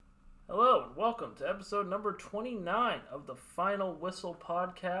welcome to episode number 29 of the Final Whistle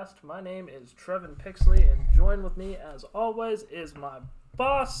podcast. My name is Trevan Pixley, and joined with me, as always, is my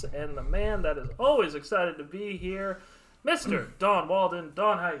boss and the man that is always excited to be here, Mr. Donn Walden.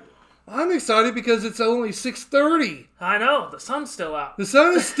 Donn, how you doing? I'm excited because it's only 6:30. I know, the sun's still out. The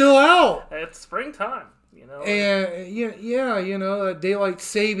sun is still out. It's springtime, you know. And, that daylight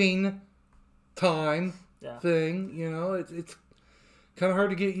saving time thing, it's kind of hard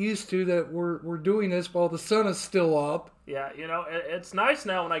to get used to that we're doing this while the sun is still up. Yeah, it's nice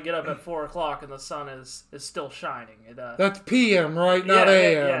now when I get up at 4 o'clock and the sun is still shining. That's PM, right? Not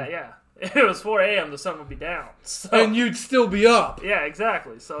AM. Yeah. If it was 4 a.m., the sun would be down. So, and you'd still be up. Yeah,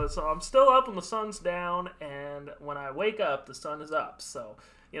 exactly. So I'm still up when the sun's down, and when I wake up, the sun is up. So,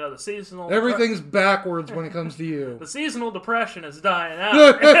 the seasonal... Everything's backwards when it comes to you. The seasonal depression is dying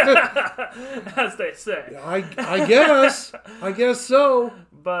out, as they say. I guess. I guess so.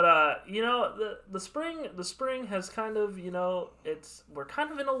 But, the spring has kind of, we're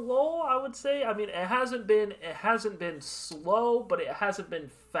kind of in a lull, I would say. I mean, it hasn't been slow, but it hasn't been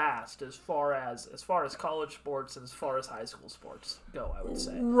fast as far as college sports and as far as high school sports go, I would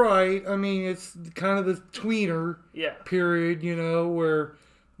say. Right. I mean, it's kind of the tweener period, where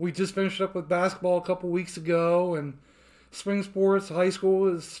we just finished up with basketball a couple weeks ago, and spring sports, high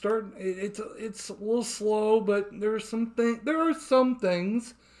school is starting. It's a little slow, but there are some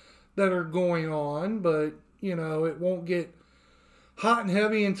things that are going on, but it won't get hot and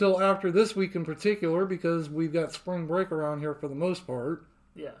heavy until after this week in particular, because we've got spring break around here for the most part.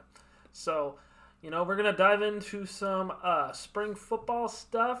 Yeah. So, we're going to dive into some spring football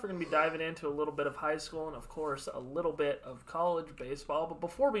stuff. We're going to be diving into a little bit of high school and, of course, a little bit of college baseball. But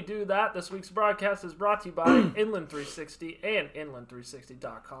before we do that, this week's broadcast is brought to you by Inland 360 and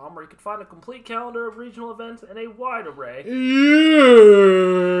Inland360.com, where you can find a complete calendar of regional events and a wide array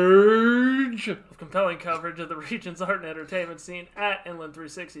of compelling coverage of the region's art and entertainment scene at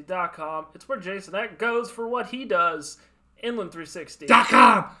Inland360.com. It's where Jason Eck goes for what he does,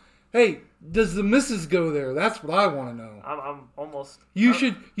 Inland360.com. Hey, does the missus go there? That's what I want to know. I'm almost... You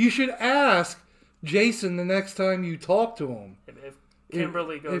should ask Jason the next time you talk to him. If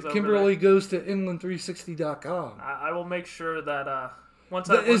Kimberly goes to Inland360.com. I will make sure that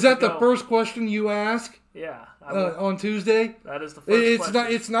Is that the first question you ask? Yeah. On Tuesday? That is the first question.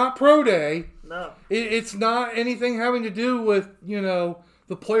 It's not pro day. No. It's not anything having to do with, the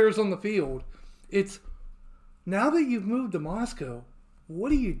players on the field. It's, now that you've moved to Moscow,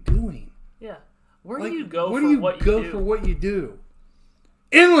 what are you doing? Yeah. Where do you go for what you do?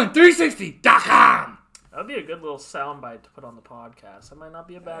 Inland360.com! That would be a good little soundbite to put on the podcast. That might not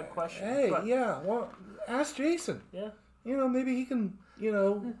be a bad question. Well, ask Jason. Yeah. Maybe he can,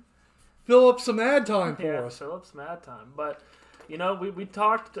 fill up some ad time for us. Fill up some ad time. But, we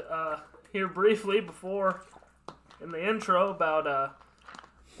talked here briefly before in the intro about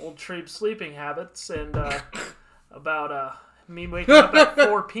old Treeb's sleeping habits and about... me waking up at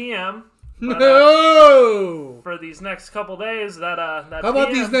 4 p.m. But, no! For these next couple days, that How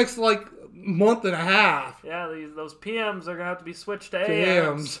about these next, month and a half? Yeah, those PMs are going to have to be switched to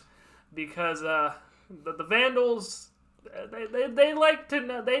AMs. Because the Vandals, they like to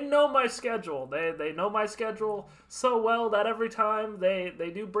know, they know my schedule. They know my schedule so well that every time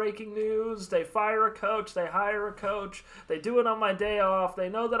they do breaking news, they fire a coach, they hire a coach, they do it on my day off. They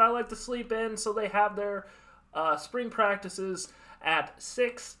know that I like to sleep in, so they have their... spring practices at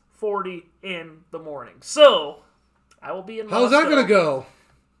 6:40 in the morning. So, I will be in Moscow. How's that going to go?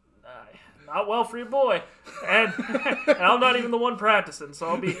 Not well for your boy. And I'm not even the one practicing, so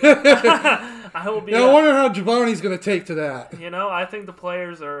I'll be... I will be... Now, I wonder how Giovanni's going to take to that. I think the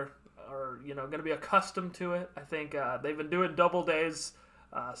players are going to be accustomed to it. I think they've been doing double days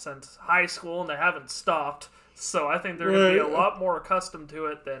since high school, and they haven't stopped. So, I think they're going to be a lot more accustomed to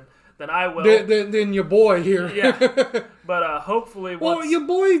it than I will. Than your boy here. Yeah. But hopefully... Well, your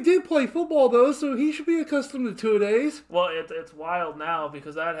boy did play football, though, so he should be accustomed to 2 days. Well, it's wild now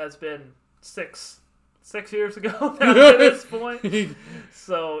because that has been six years ago now at this point.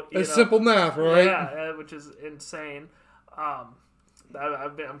 So, simple math, right? Yeah, which is insane. I'm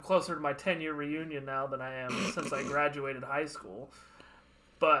closer to my 10-year reunion now than I am since I graduated high school.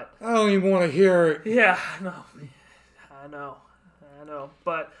 But... I don't even want to hear it. Yeah, I know.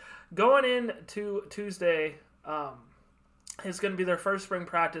 But... Going into Tuesday is going to be their first spring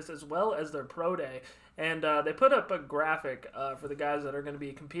practice as well as their pro day. And they put up a graphic for the guys that are going to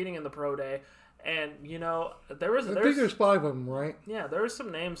be competing in the pro day. And, I think there's 5 of them, right? Yeah, there were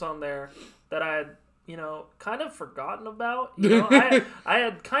some names on there that I had, kind of forgotten about. I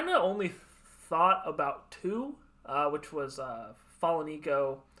had kind of only thought about 2, which was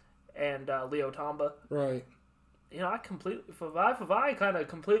Falanico and Leo Tamba. Right. You know, Favai kind of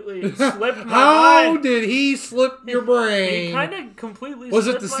completely slipped my mind. How did he slip your brain? He kind of completely Was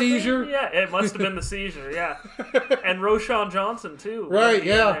slipped it the my seizure? brain. Yeah, it must have been the seizure, yeah. And Roshan Johnson, too. Right,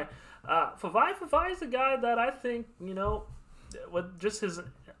 yeah. Favai is a guy that I think, you know, with just his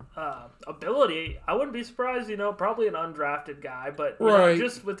ability, I wouldn't be surprised, you know, probably an undrafted guy, but you know,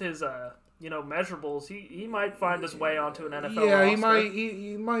 just with his... you know, measurables, he might find his way onto an NFL roster.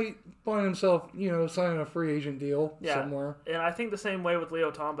 He might find himself, you know, signing a free agent deal somewhere. And I think the same way with Leo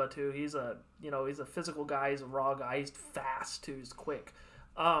Tamba too. He's a physical guy, he's a raw guy, he's fast too, he's quick.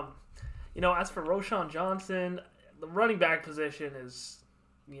 You know, as for Roshan Johnson, the running back position is,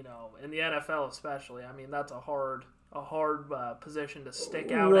 you know, in the NFL especially, I mean, that's a hard position to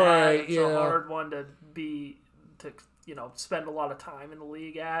stick out at. It's a hard one to you know, spend a lot of time in the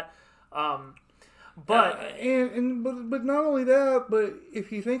league at. But not only that, but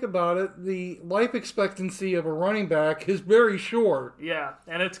if you think about it, the life expectancy of a running back is very short. Yeah,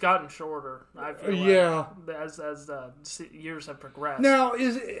 and it's gotten shorter. I feel like, as the years have progressed. Now,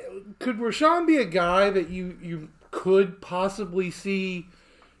 could Rashawn be a guy that you could possibly see,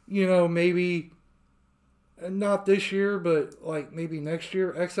 you know, maybe not this year, but like maybe next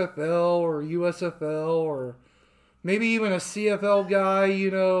year, XFL or USFL or maybe even a CFL guy,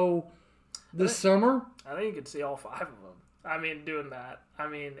 you know? This summer? I think you could see all 5 of them. I mean, doing that. I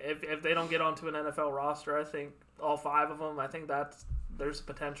mean, if they don't get onto an NFL roster, I think all 5 of them, I think there's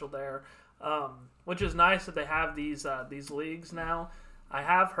potential there. Which is nice that they have these leagues now. I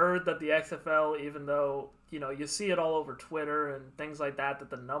have heard that the XFL, even though, you know, you see it all over Twitter and things like that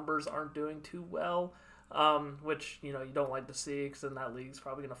the numbers aren't doing too well. Which, you know, you don't like to see because then that league's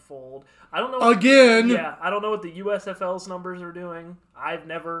probably going to fold. I don't know. I don't know what the USFL's numbers are doing. I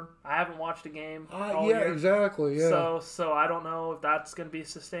haven't watched a game all year. Exactly, yeah. So I don't know if that's going to be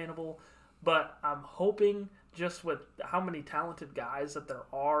sustainable, but I'm hoping just with how many talented guys that there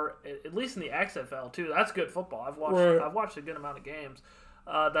are, at least in the XFL too. That's good football. I've watched a good amount of games.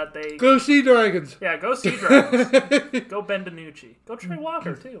 That they go Sea Dragons. Yeah, go Sea Dragons. Go Ben DiNucci. Go Trey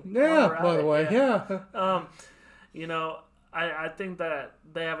Walker too. Yeah, by the way, yeah. You know, I think that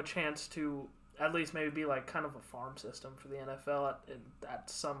they have a chance to at least maybe be like kind of a farm system for the NFL at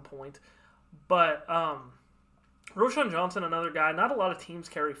some point. But Roshan Johnson, another guy. Not a lot of teams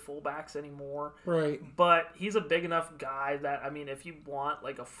carry fullbacks anymore. Right. But he's a big enough guy that, I mean, if you want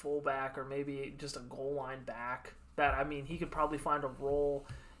like a fullback or maybe just a goal line back, that, I mean, he could probably find a role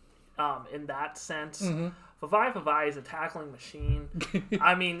in that sense. Mm-hmm. Favai is a tackling machine.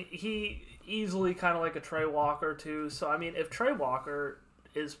 I mean, he easily kind of like a Trey Walker too. So, I mean, if Trey Walker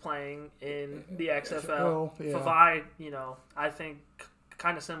is playing in the XFL, Favai, you know, I think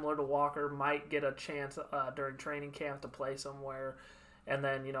kind of similar to Walker, might get a chance during training camp to play somewhere. And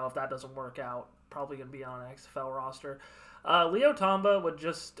then, you know, if that doesn't work out, probably going to be on an XFL roster. Leo Tamba would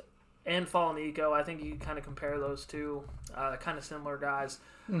just... and Falanico, I think you can kind of compare those two kind of similar guys.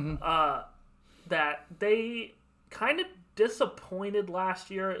 Mm-hmm. That they kind of disappointed last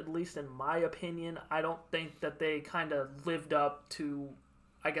year, at least in my opinion. I don't think that they kind of lived up to,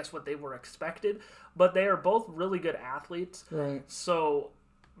 I guess, what they were expected. But they are both really good athletes. Right. So,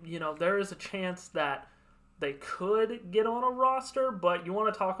 you know, there is a chance that they could get on a roster. But you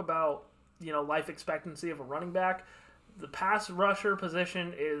want to talk about, you know, life expectancy of a running back. The pass rusher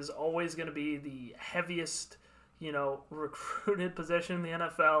position is always going to be the heaviest, you know, recruited position in the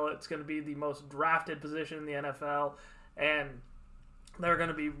NFL. It's going to be the most drafted position in the NFL. And they're going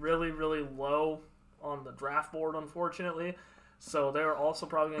to be really, really low on the draft board, unfortunately. So they're also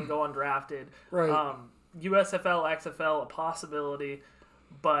probably going to go undrafted. Right. USFL, XFL, a possibility.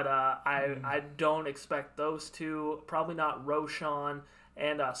 But I don't expect those two. Probably not Roshan.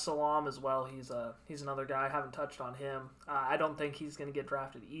 And Salam as well. He's another guy. I haven't touched on him. I don't think he's going to get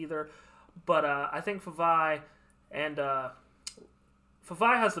drafted either. But I think Favai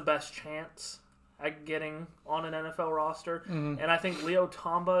has the best chance at getting on an NFL roster. Mm-hmm. And I think Leo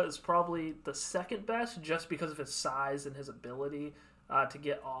Tamba is probably the second best just because of his size and his ability to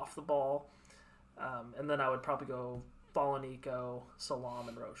get off the ball. And then I would probably go Falanico, Salam,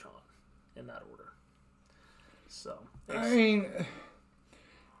 and Roshan in that order. So, I mean...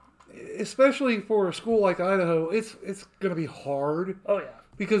 especially for a school like Idaho, it's going to be hard. Oh, yeah.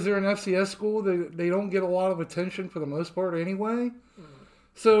 Because they're an FCS school. They don't get a lot of attention for the most part anyway. Mm-hmm.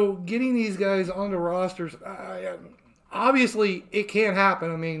 So getting these guys onto rosters, obviously it can't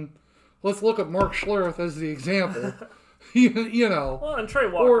happen. I mean, let's look at Mark Schlereth as the example. you know. Well, and Trey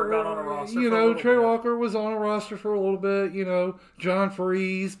Walker got on a roster you know, Trey Walker was on a roster for a little bit. You know, John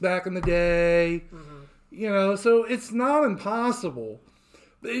Freeze back in the day. Mm-hmm. You know, so it's not impossible.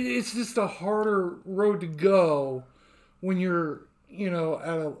 it's just a harder road to go when you're,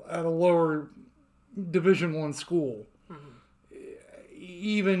 at a lower Division I school. Mm-hmm.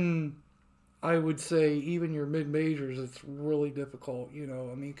 Even, I would say, even your mid-majors, it's really difficult,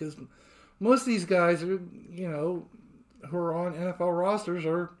 because most of these guys are, who are on NFL rosters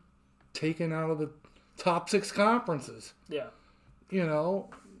are taken out of the top 6 conferences. Yeah.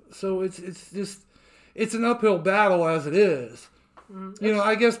 So it's an uphill battle as it is.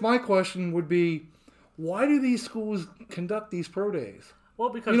 I guess my question would be, why do these schools conduct these pro days? Well,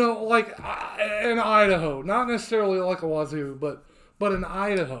 because like in Idaho, not necessarily like a Wazoo, but in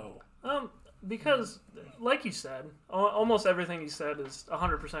Idaho. Because, like you said, almost everything you said is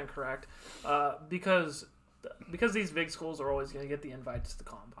 100% correct. Because these big schools are always going to get the invites to the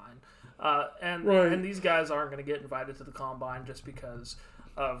combine, and these guys aren't going to get invited to the combine just because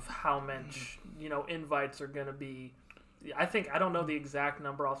of how much invites are going to be. I don't know the exact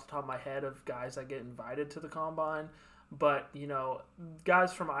number off the top of my head of guys that get invited to the combine, but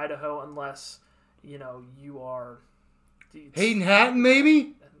guys from Idaho, unless you are Hayden Hatton,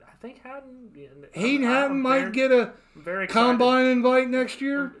 maybe. I think Hatton. Hayden Hatton might get a combine invite next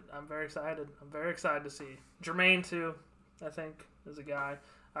year. I'm very excited. I'm very excited to see Jermaine too. I think is a guy.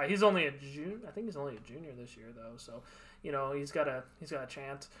 He's only a junior. I think he's only a junior this year though. So he's got a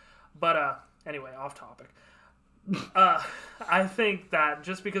chance. But anyway, off topic. I think that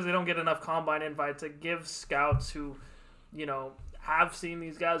just because they don't get enough combine invites, it gives scouts who, have seen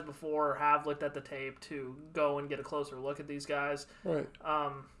these guys before or have looked at the tape to go and get a closer look at these guys. Right.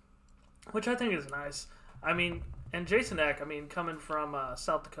 Which I think is nice. I mean, and Jason Eck, coming from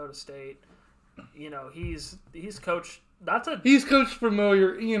South Dakota State, he's coached. He's coached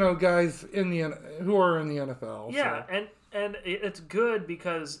familiar, guys who are in the NFL. Yeah, so. And it's good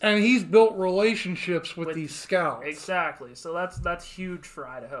because... And he's built relationships with these scouts. Exactly. So that's huge for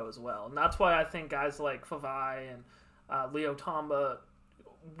Idaho as well. And that's why I think guys like Favai and Leo Tamba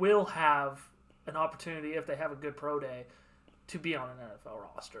will have an opportunity, if they have a good pro day, to be on an NFL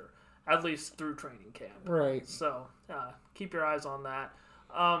roster, at least through training camp. Right. So keep your eyes on that.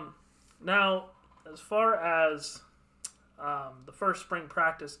 Now, as far as the first spring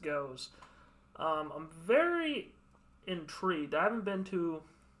practice goes, I'm very... intrigued. I haven't been to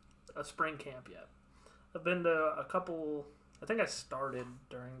a spring camp yet. I've been to a couple. I think I started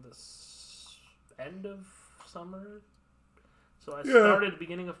during the end of summer, so I started at the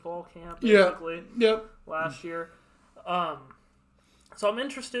beginning of fall camp basically. Yep. Last year. So I'm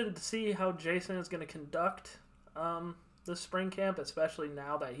interested to see how Jason is going to conduct the spring camp, especially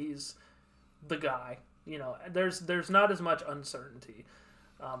now that he's the guy. There's not as much uncertainty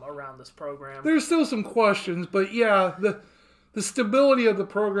around this program. There's still some questions, but yeah, the stability of the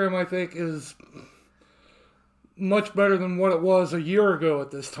program, I think, is much better than what it was a year ago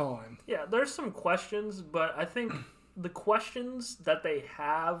at this time. Yeah, there's some questions, but I think the questions that they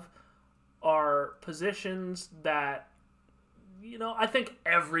have are positions that, I think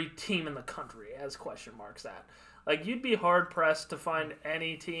every team in the country has question marks at. Like, you'd be hard-pressed to find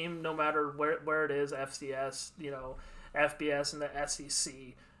any team, no matter where it is, FCS, FBS and the SEC,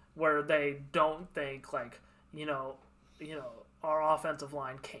 where they don't think our offensive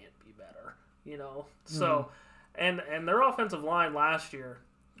line can't be better, So, and their offensive line last year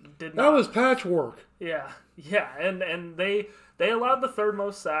did not. That was patchwork. Yeah, and they allowed the third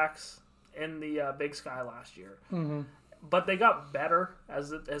most sacks in the Big Sky last year, but they got better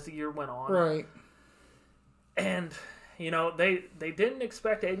as the year went on. Right. And they didn't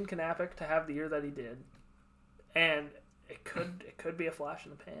expect Aiden Knappich to have the year that he did, and it could be a flash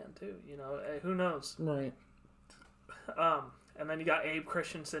in the pan too. Who knows? Right. And then you got Abe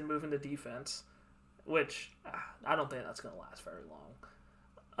Christensen moving to defense, which I don't think that's going to last very long,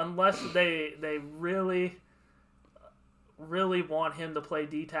 unless they really want him to play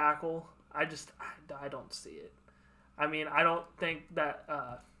D tackle. I don't see it. I don't think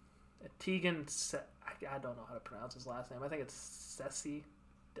that Tegan. I don't know how to pronounce his last name. I think it's Sessi.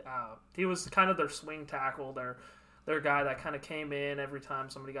 He was kind of their swing tackle, their guy that kind of came in every time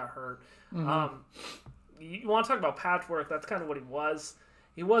somebody got hurt. Mm-hmm. You want to talk about patchwork? That's kind of what he was.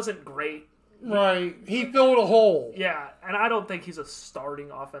 He wasn't great. Right. He filled a hole. Yeah, and I don't think he's a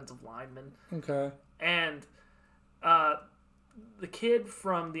starting offensive lineman. Okay. And the kid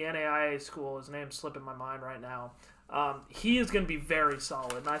from the NAIA school, his name's slipping my mind right now, he is going to be very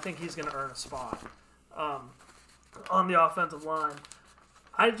solid, and I think he's going to earn a spot on the offensive line.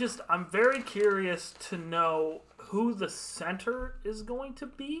 I'm very curious to know who the center is going to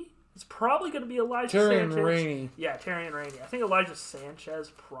be. It's probably going to be Elijah Sanchez. Rainey. Yeah, Terrian Rainey. I think Elijah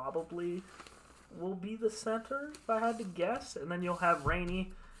Sanchez probably will be the center, if I had to guess. And then you'll have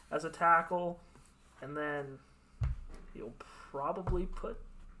Rainey as a tackle. And then you'll probably put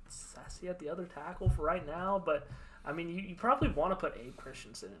Sassy at the other tackle for right now. But, I mean, you probably want to put Abe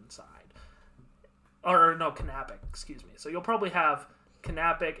Christensen inside. Or, no, Knappich, excuse me. So you'll probably have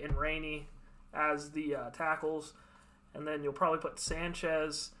Knappich and Rainey as the tackles. And then you'll probably put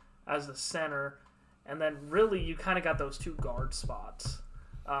Sanchez as the center. And then really you kind of got those two guard spots.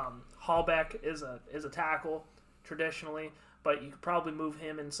 Hallbeck is a tackle traditionally, but you could probably move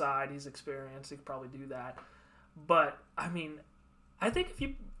him inside. He's experienced. You could probably do that. But, I mean, I think if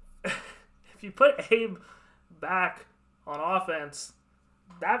you put Abe back on offense,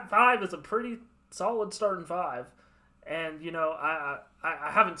 that 5 is a pretty solid starting 5. And, you know, I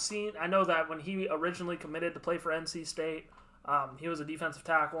haven't seen... I know that when he originally committed to play for NC State, he was a defensive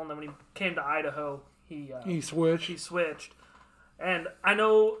tackle, and then when he came to Idaho, he switched. And I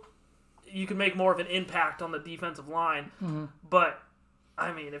know you can make more of an impact on the defensive line, but,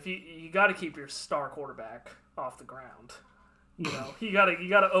 I mean, if you got to keep your star quarterback off the ground. You know, you got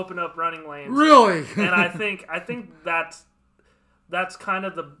to open up running lanes. Really? And I think that's kind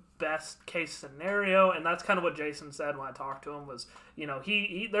of the best case scenario, and that's kind of what Jason said when I talked to him was, you know,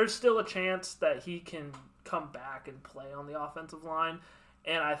 he there's still a chance that he can come back and play on the offensive line,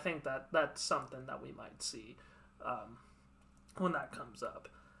 and I think that's something that we might see when that comes up.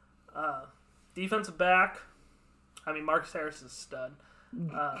 Defensive back, I mean, Marcus Harris is a stud.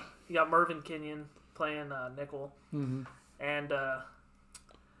 You got Mervyn Kenyon playing nickel, and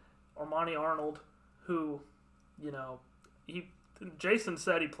Armani Arnold, who, you know, Jason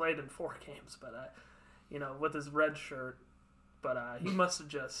said he played in 4 games, but you know, with his red shirt, but he must have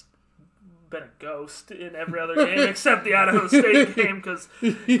just been a ghost in every other game except the Idaho State game because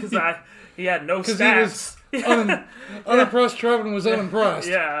he had no stats. Unimpressed. Trevan was unimpressed.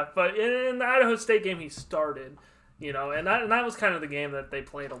 Yeah, but in the Idaho State game he started, you know, and that was kind of the game that they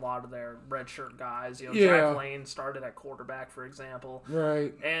played a lot of their redshirt guys. You know, Jack Lane started at quarterback, for example.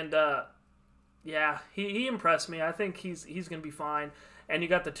 Right. And yeah, he impressed me. I think he's going to be fine. And you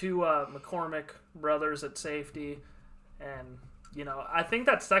got the 2 McCormick brothers at safety, and you know, I think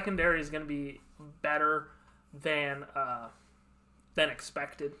that secondary is going to be better than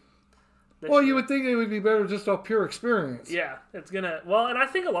expected. Well, you would think it would be better just off pure experience. Yeah, it's gonna. Well, and I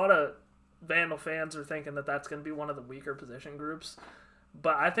think a lot of Vandal fans are thinking that that's going to be one of the weaker position groups,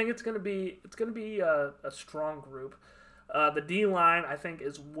 but I think it's going to be a strong group. The D line, I think,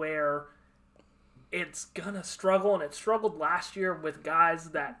 is where it's gonna struggle, and it struggled last year with guys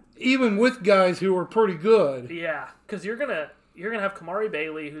that even with guys who were pretty good. Yeah, because you're gonna have Kamari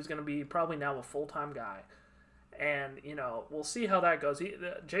Bailey, who's gonna be probably now a full-time guy, and you know, we'll see how that goes.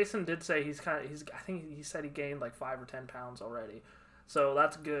 Jason did say I think he said he gained like 5 or 10 pounds already, so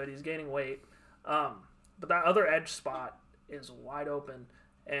that's good. He's gaining weight, but that other edge spot is wide open,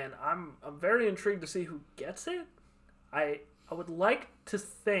 and I'm very intrigued to see who gets it. I would like to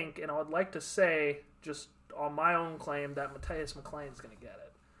think, and I would like to say, just on my own claim, that Mateus McLean's going to get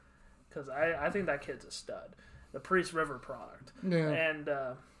it. Because I think that kid's a stud. The Priest River product. Yeah. And,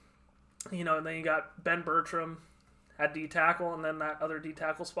 you know, and then you got Ben Bertram at D-tackle, and then that other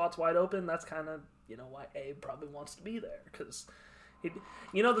D-tackle spot's wide open. That's kind of, you know, why Abe probably wants to be there. Because,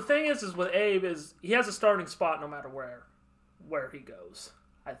 you know, the thing is with Abe is he has a starting spot no matter where he goes,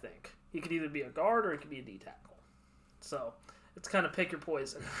 I think. He could either be a guard or he could be a D-tackle. So it's kind of pick your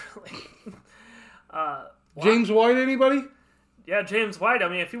poison, really. James White, anybody? Yeah, James White. I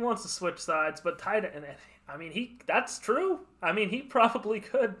mean, if he wants to switch sides, but tight end, I mean, that's true. I mean, he probably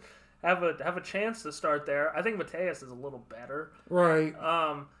could have a chance to start there. I think Mateus is a little better, right?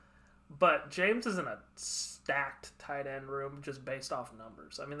 But James is in a stacked tight end room just based off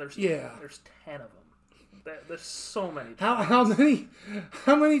numbers. I mean, there's 10 of them. There's so many.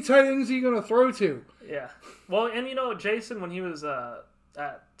 How many tight ends are you going to throw to? Yeah. Well, and you know, Jason, when he was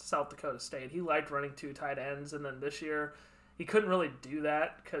at South Dakota State, he liked running 2 tight ends, and then this year he couldn't really do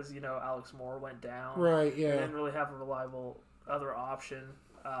that because, you know, Alex Moore went down. Right. Yeah. And didn't really have a reliable other option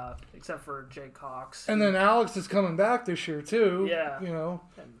except for Jay Cox. And then Alex is coming back this year too. Yeah. You know,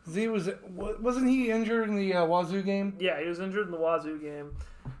 wasn't he injured in the Wazoo game? Yeah, he was injured in the Wazoo game,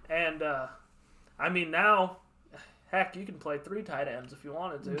 and. I mean, now, heck, you can play 3 tight ends if you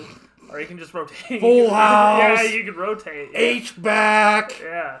wanted to, or you can just rotate. Full house. Yeah, you could rotate. H-back.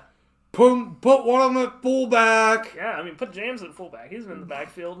 Yeah. Put one of them at fullback. Yeah, I mean, put James at fullback. He's been in the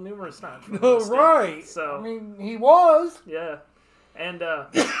backfield numerous times. Oh, right. So, I mean, he was. Yeah. And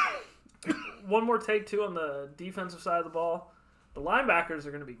one more take, too, on the defensive side of the ball. The linebackers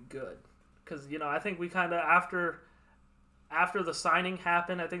are going to be good because, you know, I think we kind of, after after the signing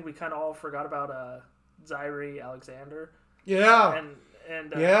happened, I think we kind of all forgot about Zaire Alexander. Yeah.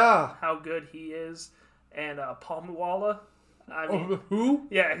 And yeah. how good he is. And Paul Muwala. I mean, who?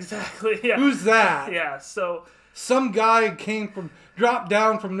 Yeah, exactly. Yeah. Who's that? Yeah, so... Some guy dropped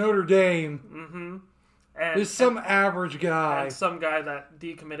down from Notre Dame. Mm-hmm. There's some average guy. And some guy that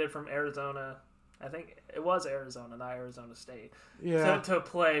decommitted from Arizona. I think it was Arizona, not Arizona State. Yeah. To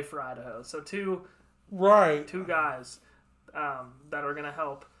play for Idaho. So two guys that are going to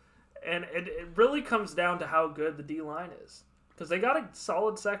help. And it really comes down to how good the D-line is. Because they got a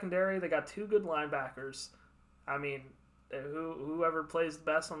solid secondary. They got 2 good linebackers. I mean, whoever plays the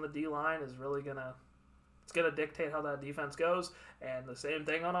best on the D-line is really going to... It's going to dictate how that defense goes, and the same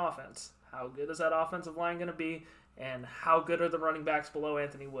thing on offense. How good is that offensive line going to be, and how good are the running backs below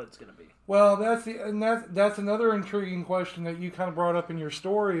Anthony Woods going to be? Well, that's another intriguing question that you kind of brought up in your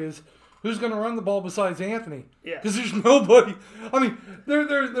story is who's going to run the ball besides Anthony? Yeah, because there's nobody. I mean,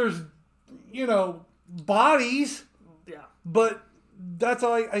 there's bodies. Yeah, but that's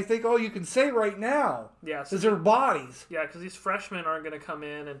all I think. All you can say right now. Yeah, is their bodies. Yeah, because these freshmen aren't going to come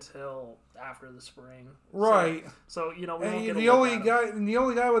in until after the spring, right? So we won't get the only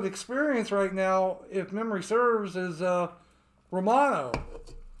guy with experience right now, if memory serves, is Romano.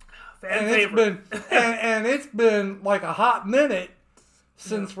 Fan favorite. It's been like a hot minute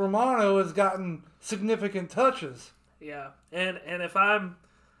since Romano has gotten significant touches. Yeah, and if I'm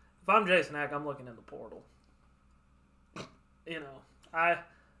Jason Eck, I'm looking in the portal. I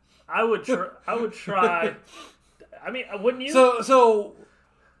would try. I mean, wouldn't you?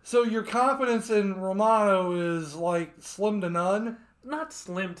 So your confidence in Romano is like slim to none? Not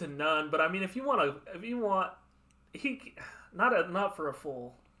slim to none, but I mean, if you want, not for a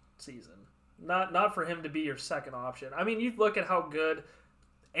full season, not for him to be your second option. I mean, you look at how good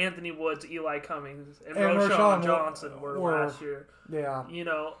Anthony Woods, Eli Cummings, and Roschon Johnson were last year. Yeah.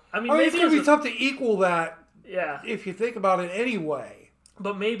 I mean it's going to be tough to equal that. Yeah. If you think about it anyway.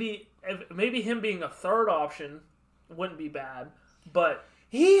 But maybe him being a third option wouldn't be bad, but.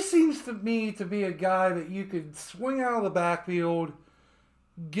 He seems to me to be a guy that you could swing out of the backfield,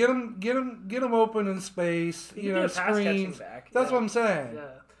 get him open in space, screens. That's what I'm saying.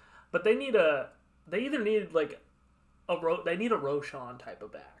 Yeah, but they either need like a Roschon type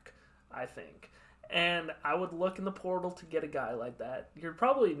of back, I think, and I would look in the portal to get a guy like that. You're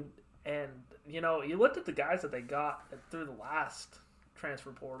probably you looked at the guys that they got through the last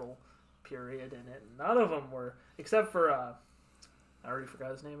transfer portal period, and none of them were except for. I already forgot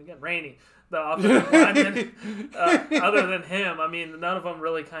his name again. Rainey, the offensive lineman. Other than him, I mean, none of them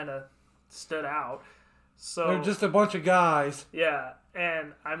really kind of stood out. So they're just a bunch of guys. Yeah,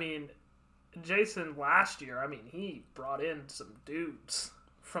 and I mean, Jason last year, I mean, he brought in some dudes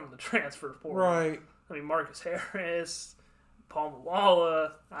from the transfer portal. Right. I mean, Marcus Harris, Paul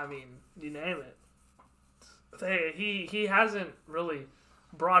Muwala. I mean, you name it. He hasn't really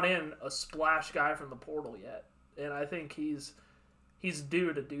brought in a splash guy from the portal yet, and I think he's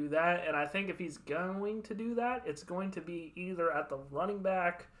due to do that, and I think if he's going to do that, it's going to be either at the running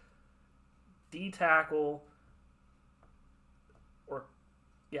back, D-tackle,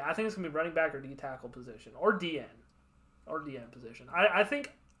 I think it's going to be running back or D-tackle position, or DN position. I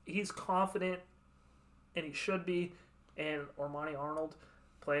think he's confident, and he should be, in Ormani Arnold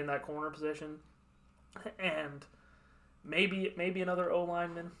playing that corner position, and maybe another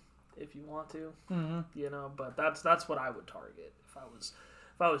O-lineman if you want to, but that's what I would target if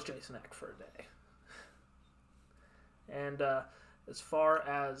I was Jason Eck for a day. And as far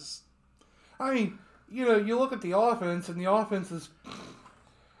as, I mean, you look at the offense, and the offense is,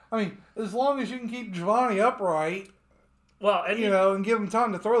 I mean, as long as you can keep Giovanni upright, well, and and give him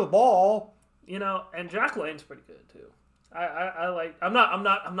time to throw the ball, and Jack Lane's pretty good too. I like. I'm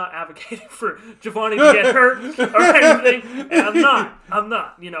not advocating for Giovanni to get hurt or anything, and I'm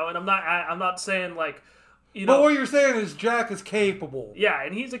not. And I'm not saying like, But what you're saying is Jack is capable. Yeah,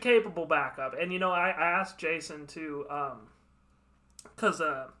 and he's a capable backup. And I asked Jason to, because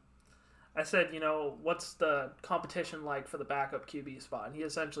I said, what's the competition like for the backup QB spot? And he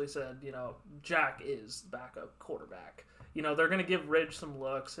essentially said, Jack is backup quarterback. They're going to give Ridge some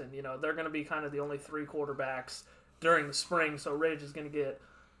looks, and they're going to be kind of the only 3 quarterbacks during the spring, so Ridge is going to get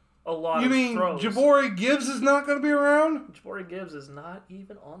a lot of throws. You mean Jabari Gibbs is not going to be around? Jabari Gibbs is not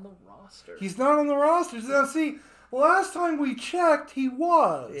even on the roster. He's not on the roster. Now, see, last time we checked, he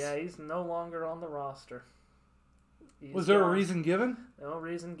was. Yeah, he's no longer on the roster. Was there a reason given? No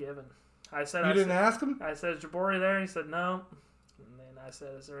reason given. You didn't ask him? I said, is Jabari there? He said, no. And then I said,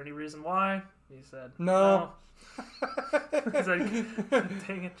 is there any reason why? He said, no. He's like,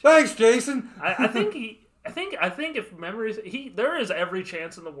 dang it. Thanks, Jason. I think he... I think if memories, there is every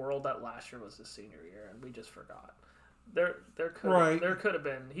chance in the world that last year was his senior year, and we just forgot. There could have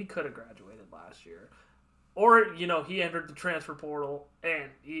been, he could have graduated last year, or he entered the transfer portal and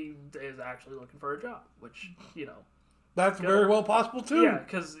he is actually looking for a job, which that's very well possible too. Yeah,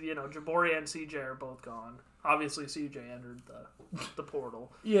 because Jabari and CJ are both gone. Obviously, CJ entered the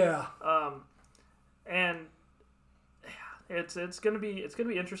portal. Yeah. And it's gonna be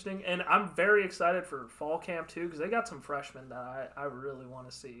interesting, and I'm very excited for fall camp too because they got some freshmen that I really want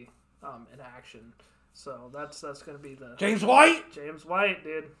to see in action. So that's gonna be the James White,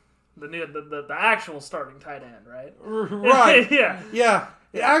 dude, the actual starting tight end, right? Right. Yeah.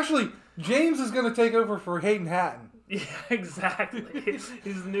 Actually, James is gonna take over for Hayden Hatton. Yeah, exactly. He's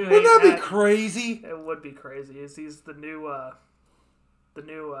the new. Wouldn't that be crazy? It would be crazy. He's the new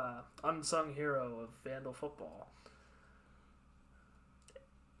unsung hero of Vandal football.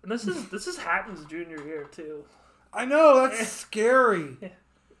 And this is Hatton's junior year too. I know, that's scary.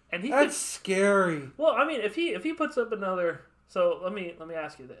 And that's scary. Well, I mean, if he puts up another, so let me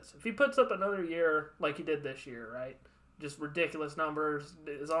ask you this: if he puts up another year like he did this year, right? Just ridiculous numbers,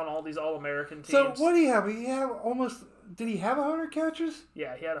 is on all these All-American teams. So what do you have? Did he have 100 catches?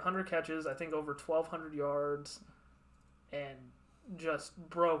 Yeah, he had 100 catches, I think over 1,200 yards, and just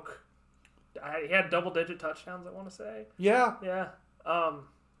broke. He had double-digit touchdowns, I want to say. Yeah. Yeah.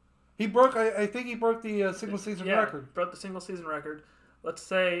 He broke, I think he broke the single-season record. Broke the single-season record. Let's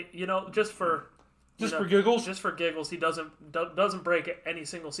say, just for giggles? Just for giggles, he doesn't break any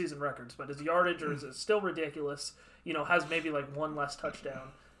single-season records, but his yardage is still ridiculous. Has maybe like one less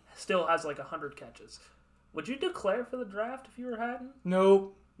touchdown. Still has like 100 catches. Would you declare for the draft if you were Hatton?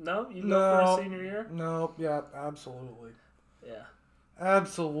 Nope. No? You go for his senior year? Nope. Yeah, absolutely. Yeah.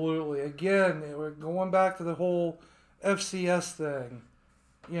 Absolutely. Again, we're going back to the whole FCS thing.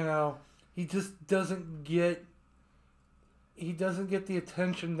 He just doesn't get the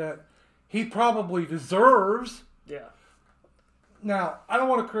attention that he probably deserves. Yeah. Now, I don't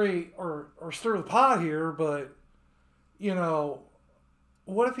want to create or stir the pot here, but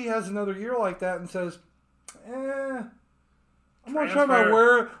what if he has another year like that and says, I'm going to try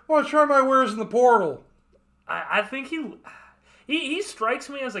my wares in the portal. I think he strikes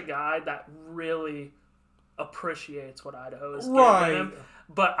me as a guy that really appreciates what Idaho is giving him.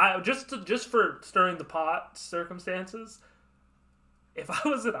 But just for stirring the pot circumstances, if I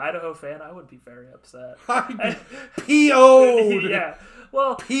was an Idaho fan, I would be very upset. I'd be PO'd. Yeah.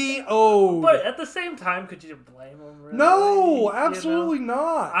 Well, PO'd. But at the same time, could you blame him? Really? No, absolutely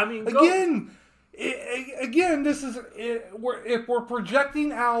not. I mean, again, this is if we're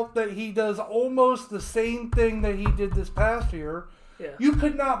projecting out that he does almost the same thing that he did this past year. Yeah. You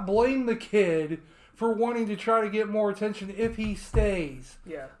could not blame the kid for wanting to try to get more attention if he stays.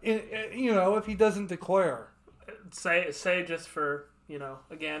 Yeah. If he doesn't declare. Say just for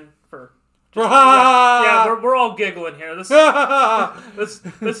again for. We're all giggling here. This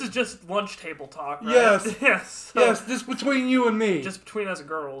is just lunch table talk, right? Yes. Yes. Yes, just between you and me. Just between us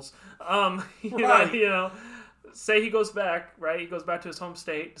girls. Right. Say he goes back, right? He goes back to his home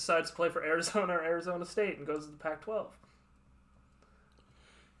state, decides to play for Arizona or Arizona State, and goes to the Pac-12.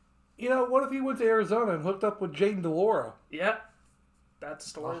 What if he went to Arizona and hooked up with Jaden DeLauro? Yeah.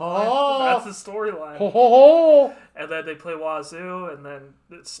 That's the storyline. Oh. That's the storyline. Oh. And then they play Wazoo, and then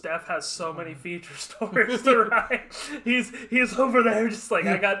Steph has so many feature stories to write. He's over there just like,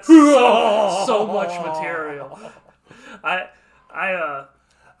 I got so much material. I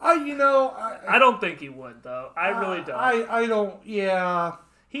don't think he would though. I really don't. I don't. Yeah.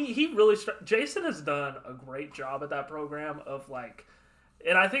 He really. Jason has done a great job at that program of like.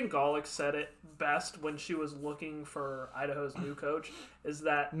 And I think Golick said it best when she was looking for Idaho's new coach, is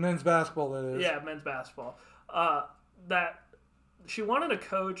that... Men's basketball, that is. Yeah, men's basketball. That she wanted a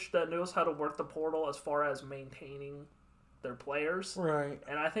coach that knows how to work the portal as far as maintaining their players. Right.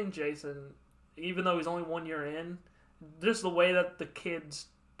 And I think Jason, even though he's only 1 year in, just the way that the kids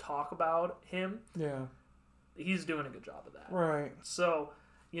talk about him, he's doing a good job of that. Right. So,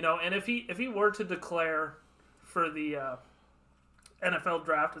 and if he were to declare for the... NFL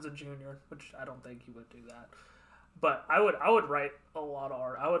draft as a junior, which I don't think he would do that, but I would write a lot of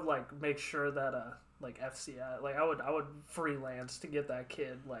art. I would make sure that FCI, I would freelance to get that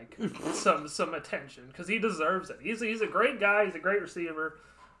kid some attention because he deserves it. He's a great guy. He's a great receiver.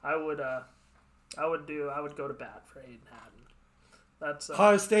 I would go to bat for Hayden Hatton. That's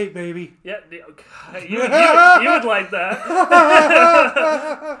Ohio State, baby. Yeah, you would like that.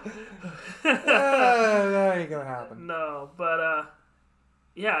 That ain't gonna happen. No, but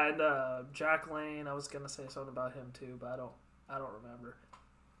yeah, and Jack Lane. I was gonna say something about him too, but I don't remember.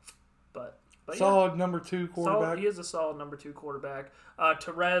 But But solid number 2 quarterback. He is a solid number 2 quarterback.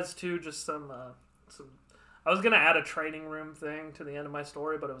 Therese, too, just some. I was going to add a training room thing to the end of my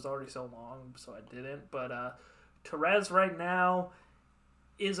story, but it was already so long, so I didn't. But Therese right now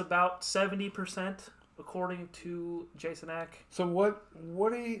is about 70%, according to Jason Eck. So what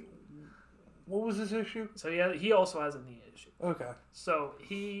was his issue? So he also has a knee issue. Okay. So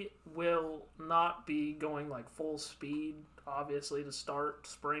he will not be going like full speed, obviously, to start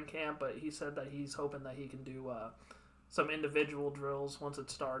spring camp, but he said that he's hoping that he can do some individual drills once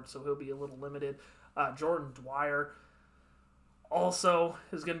it starts, so he'll be a little limited. Jordan Dwyer also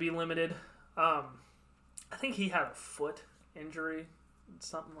is going to be limited. I think he had a foot injury,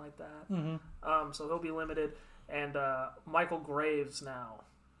 something like that. Mm-hmm. So he'll be limited. And Michael Graves now,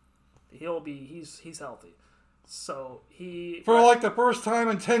 he's healthy. So he for like the first time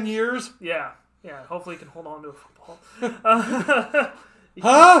in 10 years. Yeah. Hopefully he can hold on to a football.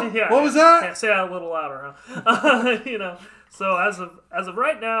 Huh? Yeah, what was that? Yeah, say that a little louder, huh? So as of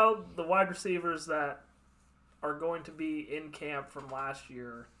right now, the wide receivers that are going to be in camp from last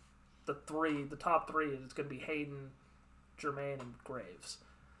year, the top three, is going to be Hayden, Jermaine, and Graves.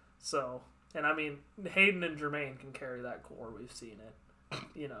 So, and I mean, Hayden and Jermaine can carry that core. We've seen it,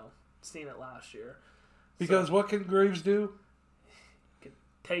 seen it last year. Because what can Graves do? He can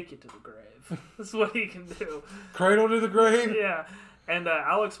take you to the grave. That's what he can do. Cradle to the grave? Yeah. And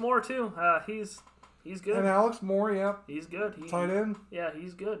Alex Moore, too. He's good. And Alex Moore, yeah. He's good. Tight end? Yeah,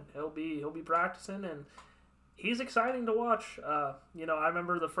 he's good. He'll be practicing, and he's exciting to watch. I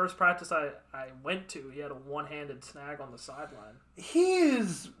remember the first practice I went to, he had a one-handed snag on the sideline. He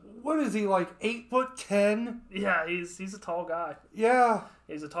is, what is he, like 8'10"? Yeah, he's a tall guy. Yeah.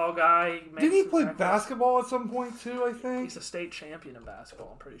 He's a tall guy. Didn't he play basketball at some point too, I think? He's a state champion in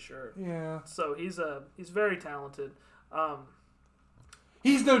basketball, I'm pretty sure. Yeah. So he's very talented.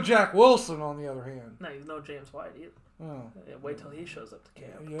 He's no Jack Wilson, on the other hand. No, he's no James White either. Oh. Yeah, wait till he shows up to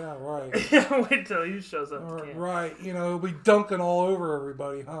camp. Yeah, right. Wait till he shows up to camp. Right. He'll be dunking all over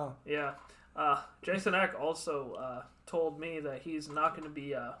everybody, huh? Yeah. Jason Eck also told me that he's not going to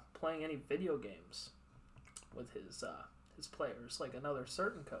be playing any video games with his players, like another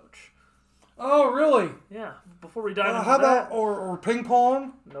certain coach. Oh, really? Yeah. Before we dive into how that, about or ping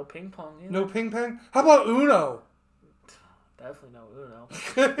pong? No ping pong either. No ping pong. How about Uno? Definitely no Uno.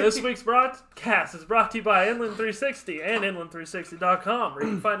 This week's broadcast is brought to you by Inland 360 and Inland360.com, where you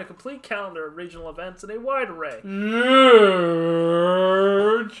can find a complete calendar of regional events and a wide array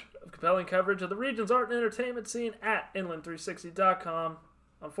of compelling coverage of the region's art and entertainment scene at Inland360.com.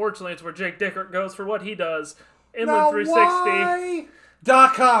 Unfortunately, it's where Jake Dickert goes for what he does.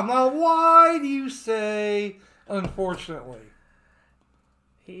 Inland360.com. Now, why do you say unfortunately?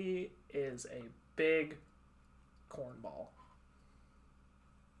 He is a big cornball.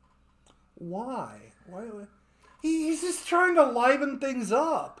 Why? He's just trying to liven things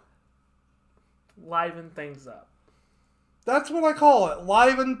up. Liven things up. That's what I call it.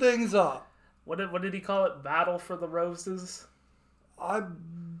 Liven things up. What did he call it? Battle for the Roses?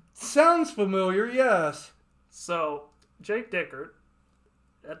 Sounds familiar, yes. So, Jake Dickert,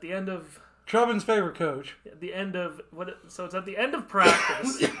 at the end of... Trevan's favorite coach. At the end of... So it's at the end of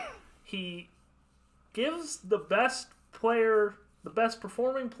practice. He gives the best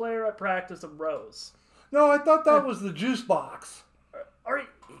performing player at practice a rose. No, I thought that was the juice box.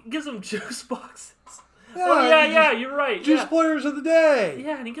 He gives them juice boxes. Yeah, you're right. Juice players of the day.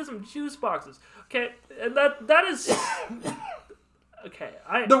 Yeah, and he gives them juice boxes. Okay, and that is... Okay,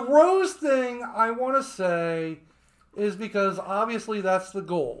 The rose thing, I want to say, is because obviously that's the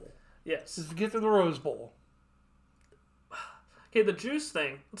goal. Yes. Is to get to the Rose Bowl. Okay, the juice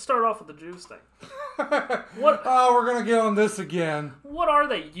thing. Let's start off with the juice thing. We're going to get on this again. What are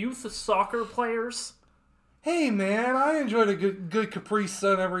they, youth soccer players? Hey, man, I enjoyed a good Capri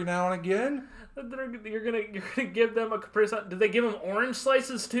Sun every now and again. You're gonna give them a Capri Sun? Did they give them orange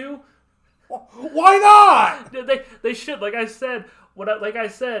slices too? Why not? They should. Like I said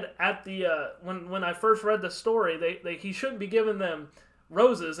at the when I first read the story, he shouldn't be giving them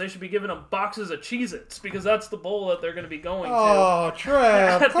roses. They should be giving them boxes of Cheez-Its, because that's the bowl that they're going to be going to. Oh,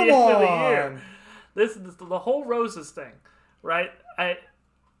 Trev, at come the end on. of the year. This is the whole roses thing, right?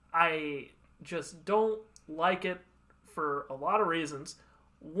 I just don't like it for a lot of reasons.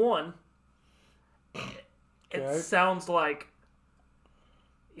 One, it sounds like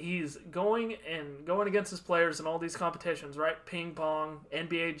he's going against his players in all these competitions, right? Ping pong,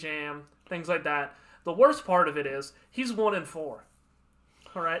 NBA Jam, things like that. The worst part of it is he's 1-4.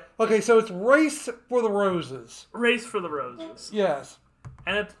 All right. Okay, so it's race for the roses. Race for the roses. Yes.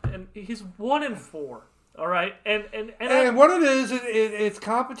 And he's 1-4. All right. And what it is, it's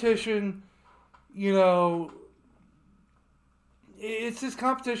competition you know, it's this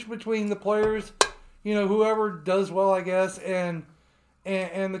competition between the players, you know, whoever does well, I guess, and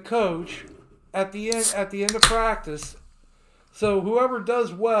the coach at the end of practice. So whoever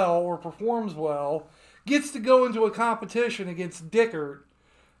does well or performs well gets to go into a competition against Dickert,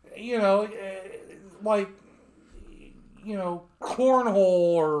 you know, like, you know, cornhole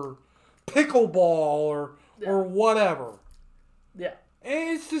or pickleball or whatever. Yeah. And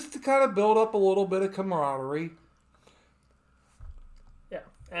it's just to kind of build up a little bit of camaraderie. Yeah.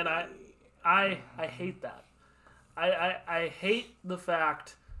 And I hate that. I hate the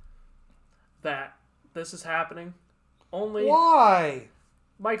fact that this is happening. Only why?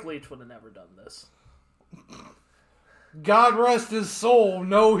 Mike Leach would have never done this. God rest his soul.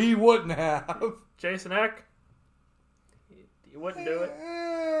 No, he wouldn't have. Jason Eck, he wouldn't do it.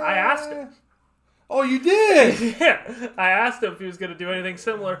 I asked him. Oh, you did? Yeah. I asked him if he was going to do anything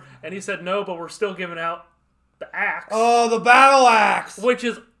similar, and he said no, but we're still giving out the axe. Oh, the battle axe. Which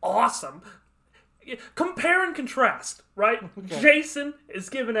is awesome. Compare and contrast, right? Okay. Jason is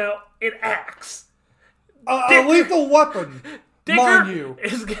giving out an axe. A lethal weapon, Dickert mind you.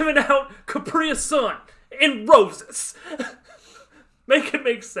 Is giving out Capri Sun in roses. Make it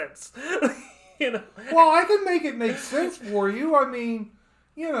make sense. You know? Well, I can make it make sense for you. I mean,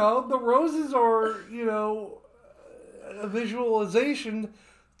 you know, the roses are, you know, a visualization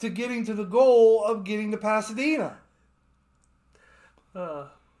to getting to the goal of getting to Pasadena. I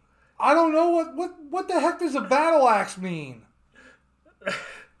don't know what the heck does a battle axe mean?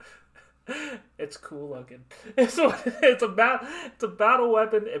 It's cool looking. It's a battle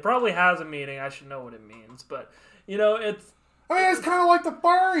weapon. It probably has a meaning. I should know what it means, but you know, it's kind of like the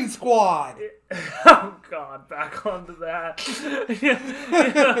firing squad. Oh God, back onto that.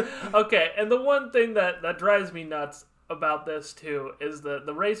 Yeah. Okay, and the one thing that drives me nuts about this too is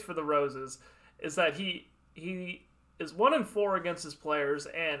the race for the roses is that he is 1-4 against his players,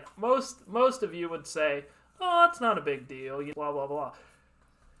 and most of you would say, oh, it's not a big deal, blah blah blah.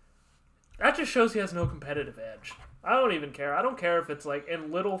 That just shows he has no competitive edge. I don't even care. I don't care if it's like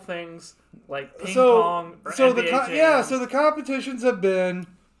in little things like ping pong or NBA Jam. Yeah, so the competitions have been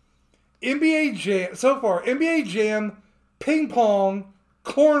NBA Jam so far. NBA Jam, ping pong,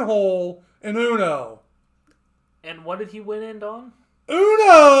 cornhole, and Uno. And what did he win in, Donn?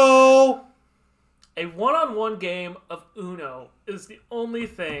 Uno! A one-on-one game of Uno is the only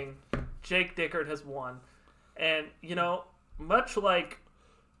thing Jake Dickert has won. And, you know, much like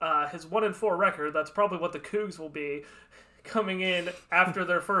his 1-4 record, that's probably what the Cougs will be coming in after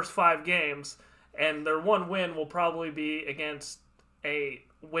their first 5 games. And their one win will probably be against a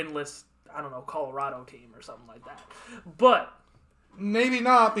winless, I don't know, Colorado team or something like that. But maybe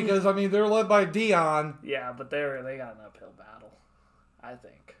not, because, I mean, they're led by Dion. Yeah, but they got an uphill battle, I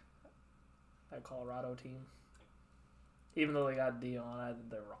think. That Colorado team. Even though they got Dion,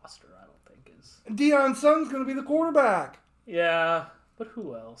 their roster, I don't think is... Dion's son's going to be the quarterback. Yeah, but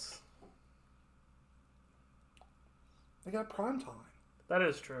who else? They got primetime. That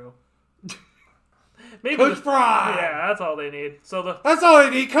is true. Maybe Coach Prime! Yeah, that's all they need. That's all they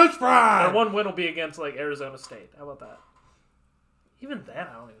need, Coach Prime! Their one win will be against, like, Arizona State. How about that? Even then,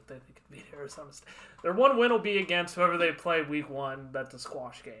 I don't even think they could beat Arizona State. Their one win will be against whoever they play week 1. That's a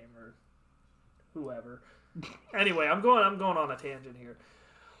squash game or whoever. Anyway, I'm going on a tangent here.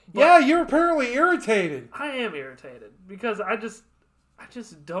 But yeah, you're apparently irritated. I am irritated because I just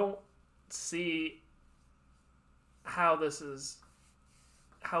don't see how he's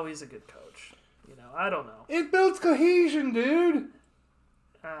a good coach. You know, I don't know. It builds cohesion, dude.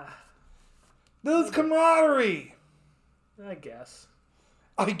 Builds camaraderie. I guess.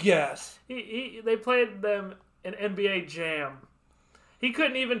 They played them in NBA Jam. He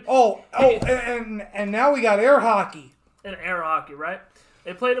couldn't even... And now we got air hockey. And air hockey, right?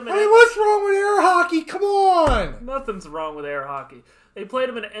 They played him in... Hey, what's wrong with air hockey? Come on! Nothing's wrong with air hockey. They played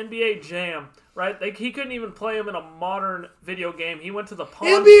him in NBA Jam, right? He couldn't even play him in a modern video game. He went to the pawn...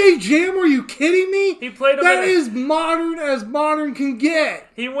 NBA Jam? Are you kidding me? He played him That is modern as modern can get.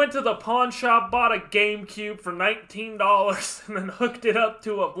 He went to the pawn shop, bought a GameCube for $19, and then hooked it up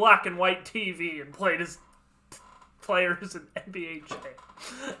to a black and white TV and played his players in NBA Jam.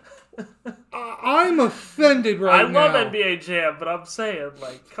 I'm offended right now. I love NBA Jam, but I'm saying,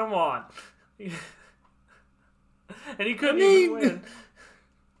 like, come on. And he couldn't even win.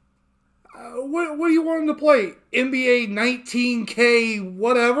 What do you want him to play? NBA 19K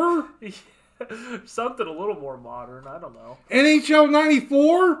whatever? Something a little more modern. I don't know. NHL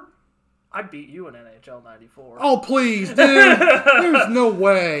 94? I beat you in NHL 94. Oh, please, dude. There's no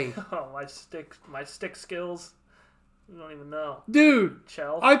way. Oh, my stick skills. You don't even know. Dude,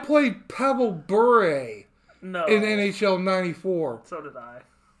 Chell? I played Pavel Bure in NHL 94. So did I.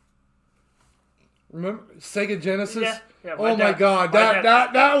 Remember Sega Genesis? Yeah. Oh my God,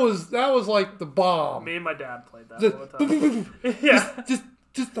 that was like the bomb. Me and my dad played that all the time. Yeah,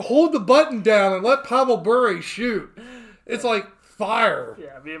 just hold the button down and let Pavel Bure shoot. It's like fire.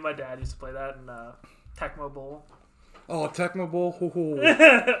 Yeah, me and my dad used to play that in Tecmo Bowl. Oh, Tecmo Bowl.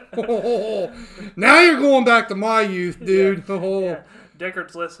 Now you're going back to my youth, dude. Yeah.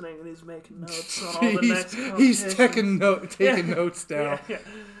 Dickert's listening and he's making notes on all the next he's taking notes down.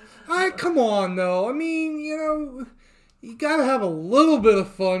 Come on, though. I mean, you got to have a little bit of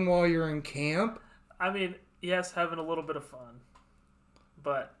fun while you're in camp. I mean, yes, having a little bit of fun,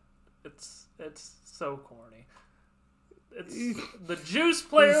 but it's so corny. It's the juice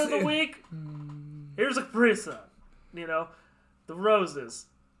player of the week. Here's a Capri Sun. The roses.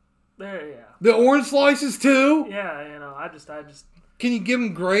 There, yeah. The orange slices too. Yeah, I just. Can you give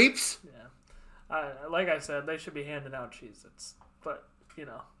them grapes? Yeah. Like I said, they should be handing out Cheez-Its. But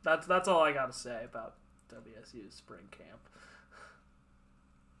that's all I got to say about WSU's spring camp.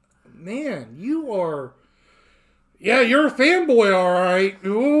 Man, you are. Yeah, you're a fanboy, all right.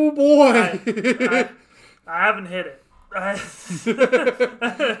 Oh boy. I haven't hit it.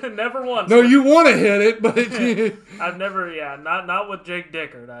 Never once. No, you want to hit it, but I've never. Yeah, not with Jake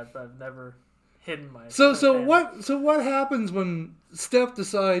Dickert. I've never hidden my. So what happens when Steph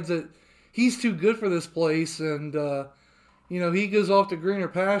decides that he's too good for this place and he goes off to greener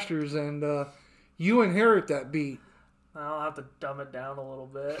pastures and you inherit that beat? I'll have to dumb it down a little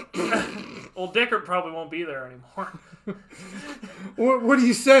bit. Well, Dickert probably won't be there anymore. What are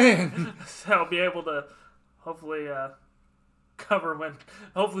you saying? So I'll be able to hopefully cover when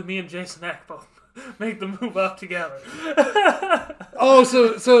hopefully me and Jason Eck both make the move up together. Oh,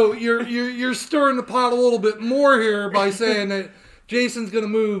 so you're stirring the pot a little bit more here by saying that Jason's going to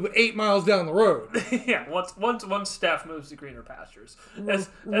move 8 miles down the road. Yeah, once Steph moves to greener pastures.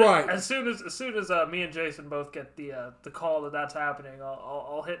 Right. As soon as me and Jason both get the call that's happening,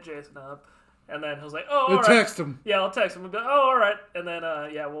 I'll hit Jason up, and then he'll say, "Oh, all right." Text him. Yeah, I'll text him. We'll be like, "Oh, all right," and then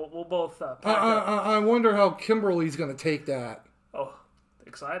we'll both. Pack up. I wonder how Kimberly's going to take that. Oh,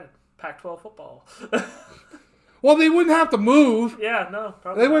 excited! Pac-12 football. Well, they wouldn't have to move. Yeah, no,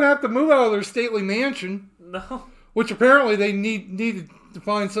 probably they wouldn't have to move out of their stately mansion. No. Which apparently they needed to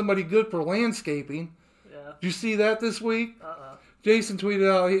find somebody good for landscaping. Yeah. Did you see that this week? Jason tweeted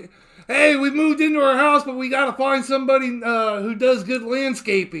out, "Hey, we moved into our house, but we got to find somebody who does good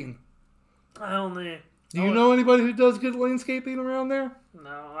landscaping." Do you know anybody who does good landscaping around there?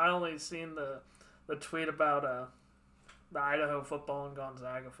 No, I only seen the tweet about the Idaho football and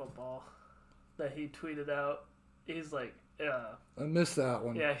Gonzaga football that he tweeted out. He's like, I missed that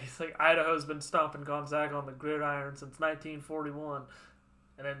one. Yeah, he's like, Idaho's been stomping Gonzaga on the gridiron since 1941.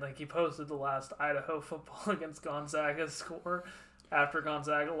 And then he posted the last Idaho football against Gonzaga score after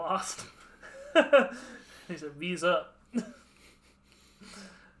Gonzaga lost. He said, "V's up."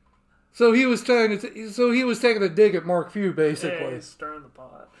 So he was taking a dig at Mark Few, basically. Yeah, he's stirring the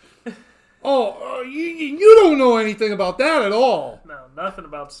pot. You don't know anything about that at all. No, nothing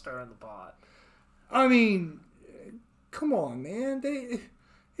about stirring the pot. I mean, come on, man.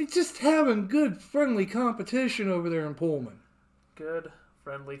 They're just having good, friendly competition over there in Pullman. Good,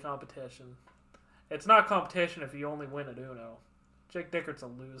 friendly competition. It's not competition if you only win at Uno. Jake Dickert's a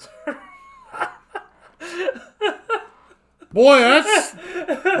loser. Boy,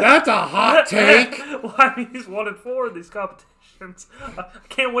 that's a hot take. Well, I mean, he's 1-4 in these competitions. I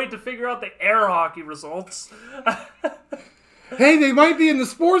can't wait to figure out the air hockey results. Hey, they might be in the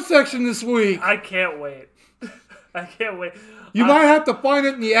sports section this week. I can't wait. You might have to find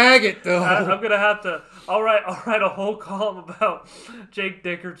it in the agate, though. I'm gonna have to. I'll write a whole column about Jake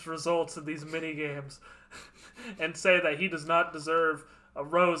Dickert's results in these mini games, and say that he does not deserve a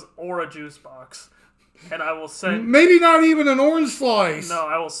rose or a juice box. And I will send... Maybe not even an orange slice. No,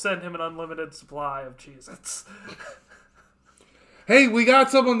 I will send him an unlimited supply of Cheez-Its. Hey, we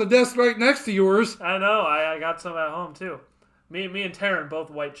got some on the desk right next to yours. I know. I got some at home, too. Me and Taryn, both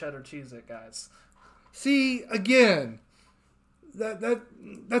white cheddar Cheez-It guys. See, again,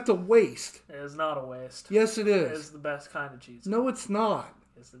 that's a waste. It is not a waste. Yes, it is. It is the best kind of Cheez-It. No, it's not.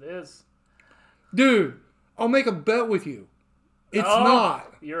 Yes, it is. Dude, I'll make a bet with you. It's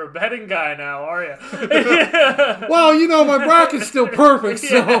not. You're a betting guy now, are you? Well, my bracket's still perfect,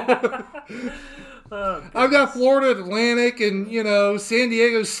 so... I've got Florida Atlantic and, San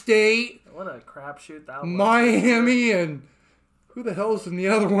Diego State. What a crapshoot that was. Miami and... Who the hell's in the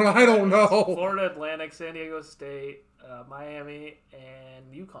other one? I don't know. Florida Atlantic, San Diego State, Miami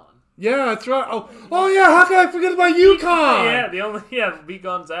and UConn. Yeah, that's right. Oh yeah. How can I forget about UConn? Beat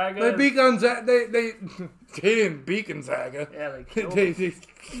Gonzaga. They beat Gonzaga. They didn't beat Gonzaga. Yeah, they killed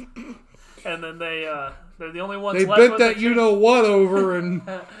them. And then they're the only ones. They left bent that what over, and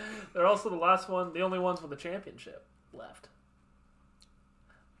they're also the only ones with a championship left,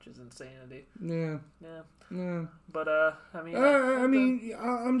 which is insanity. Yeah. But I mean,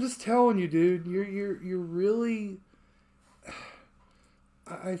 I'm just telling you, dude. You're really.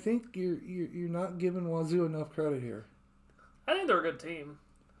 I think you're not giving Wazoo enough credit here. I think they're a good team.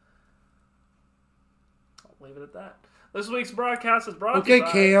 I'll leave it at that. This week's broadcast is brought to you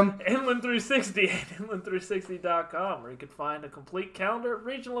by Cam. Inland 360 at inland360.com, where you can find a complete calendar of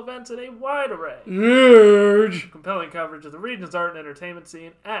regional events in a wide array. Urge. Compelling coverage of the region's art and entertainment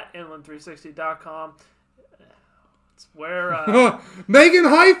scene at inland360.com. It's where Megan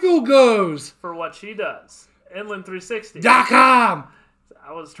Highfield goes for what she does. Inland360.com.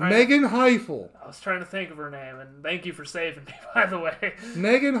 Megan Heifel. I was trying to think of her name, and thank you for saving me, by the way.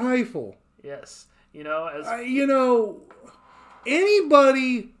 Megan Heifel. Yes.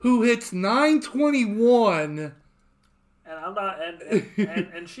 Anybody who hits 921, and I'm not,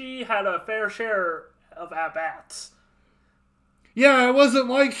 and she had a fair share of at bats. Yeah, it wasn't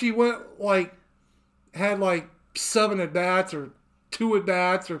like she had 7 at bats or 2 at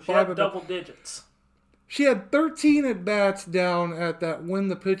bats or 5 at bats. Double digits. She had 13 at bats down at that Win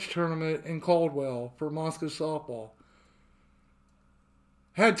the Pitch tournament in Caldwell for Moscow softball.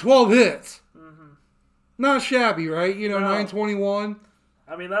 Had 12 hits. Mm-hmm. Not shabby, right? 921.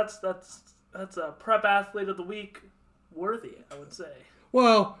 I mean, that's a prep athlete of the week worthy, I would say.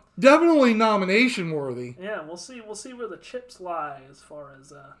 Well, definitely nomination worthy. Yeah, we'll see where the chips lie as far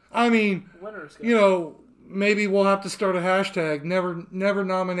as winners go. Maybe we'll have to start a hashtag. Never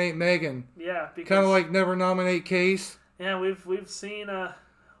nominate Megan. Yeah, kind of like never nominate Case. Yeah, we've seen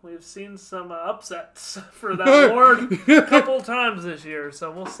some upsets for that award a couple times this year,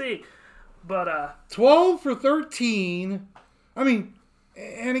 so we'll see. But 12 for 13. I mean,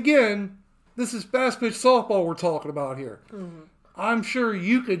 and again, this is fast pitch softball we're talking about here. Mm-hmm. I'm sure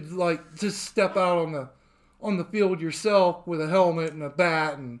you could just step out on the field yourself with a helmet and a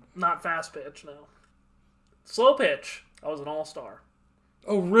bat and not fast pitch, no. Slow pitch. I was an all-star.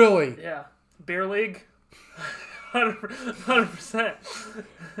 Oh, really? Yeah. Beer league. 100%.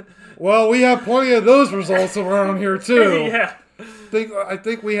 Well, we have plenty of those results around here too. Yeah. I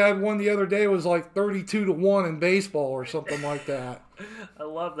think we had one the other day. It was 32-1 in baseball or something like that. I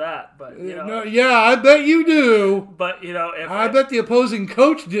love that, but yeah, I bet you do. But I bet the opposing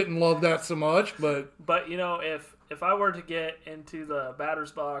coach didn't love that so much. But if I were to get into the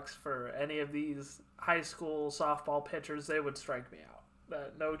batter's box for any of these high school softball pitchers, they would strike me out.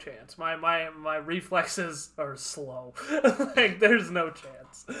 No chance. My reflexes are slow. There's no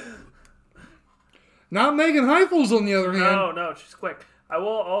chance. Not Megan Heifel's, on the other hand. No, she's quick. I will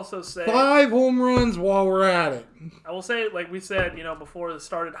also say 5 home runs while we're at it. I will say, like we said, before this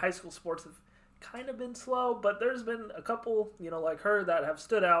started, high school sports have kind of been slow, but there's been a couple, like her, that have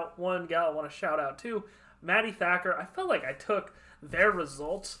stood out. One gal I want to shout out too, Maddie Thacker. I felt like I took their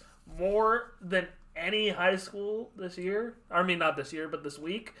results more than any high school this year. I mean, not this year, but this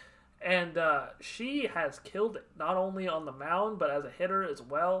week. And she has killed it, not only on the mound, but as a hitter as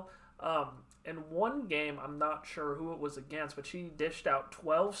well. In one game, I'm not sure who it was against, but she dished out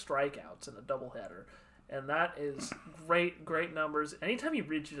 12 strikeouts in a doubleheader. And that is great numbers. Anytime you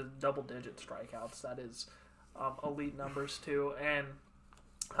reach double-digit strikeouts, that is elite numbers too. And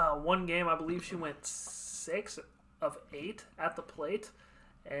one game, I believe she went 6 of 8 at the plate.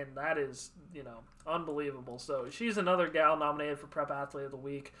 And that is, unbelievable. So she's another gal nominated for Prep Athlete of the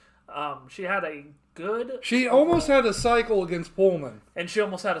Week. She had a good... She almost had a cycle against Pullman. And she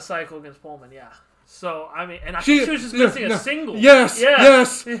almost had a cycle against Pullman, yeah. So, I mean, and I think she was just missing a single. Yes, yeah.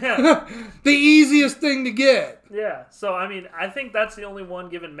 yes. Yeah. The easiest thing to get. Yeah, so, I mean, I think that's the only one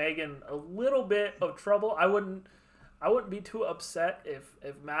giving Megan a little bit of trouble. I wouldn't be too upset if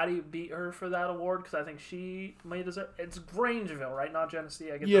Maddie beat her for that award, because I think she may deserve... It's Grangeville, right? Not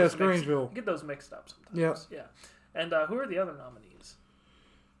Genesee. Yes, Grangeville. I get those mixed up sometimes. Yeah. And who are the other nominees?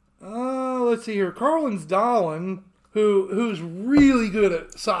 Let's see here. Carlin's Dolan, who's really good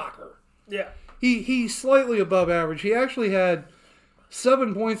at soccer. Yeah. He's slightly above average. He actually had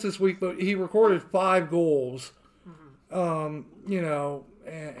 7 points this week, but he recorded 5 goals. Mm-hmm.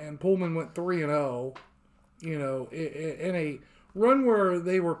 And Pullman went 3-0. In a run where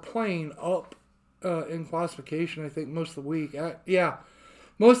they were playing up in classification, I think, most of the week.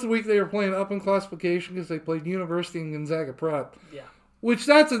 Most of the week they were playing up in classification because they played University and Gonzaga Prep. Yeah. Which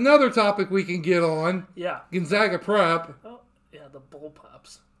that's another topic we can get on. Yeah. Gonzaga Prep. Oh, yeah, the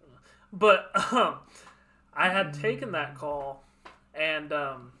bullpups. But I had taken that call, and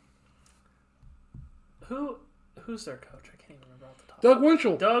who's their coach? I can't even remember off the top. Doug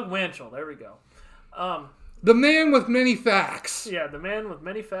Winchell. Doug Winchell. There we go. The man with many facts. Yeah, the man with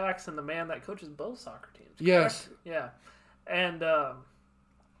many facts, and the man that coaches both soccer teams. Correct? Yes. Yeah. And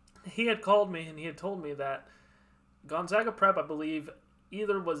he had called me, and he had told me that Gonzaga Prep, I believe,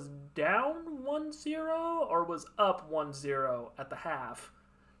 either was down 1-0 or was up 1-0 at the half,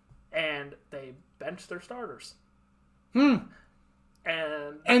 and they benched their starters. And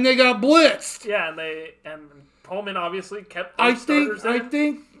they got blitzed. Yeah, and Pullman obviously kept their starters in. I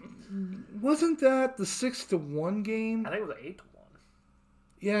think wasn't that the 6-1 game? I think it was 8-1.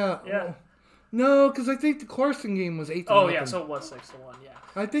 Yeah. Yeah. Well, no, because I think the Clarkson game was 8-1. Oh yeah, so it was 6-1. Yeah.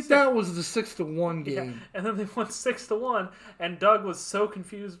 I think that was the 6-1 game. Yeah. And then they won 6-1, and Doug was so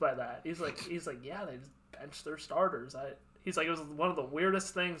confused by that. He's like, yeah, they just benched their starters. He's like, it was one of the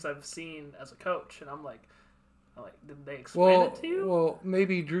weirdest things I've seen as a coach, and I'm like, did they explain it to you? Well,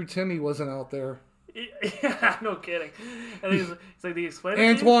 maybe Drew Timme wasn't out there. Yeah, no kidding. And he's like, did he explain it to you?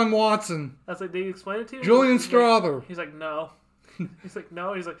 Antoine Watson. I was like, did he explain it to you? Julian Strother. He's like, no. He's like,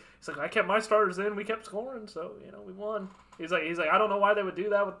 no. He's like, I kept my starters in. We kept scoring, so we won. He's like, I don't know why they would do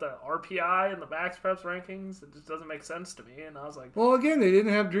that with the RPI and the Max Preps rankings. It just doesn't make sense to me. And I was like, well, again, they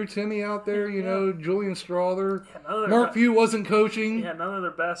didn't have Drew Timme out there. You know, Julian Strother. Yeah, Mark Pugh wasn't coaching. Yeah, none of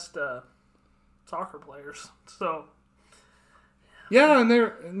their best soccer players. So. Yeah, and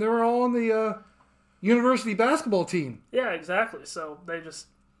they're all on the university basketball team. Yeah, exactly. So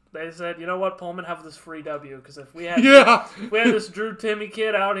they said, you know what, Pullman, have this free W, because if we had this Drew Timme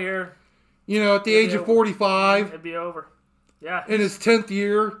kid out here, at the age of 45, it'd be over. Yeah, in his 10th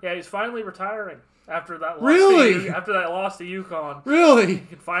year. Yeah, he's finally retiring after that. After that loss to UConn. Really? He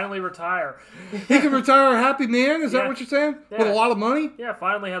can finally retire. He can retire a happy man. Is that what you're saying? Yeah. With a lot of money. Yeah,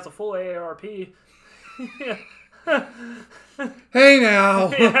 finally has a full AARP. Hey now,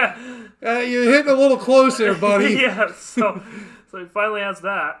 you're hitting a little close there, buddy. Yeah, so he finally has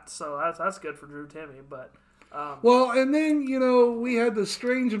that. So that's good for Drew Timme. But well, and then we had the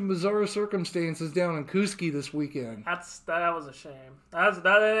strange and bizarre circumstances down in Kuski this weekend. That was a shame.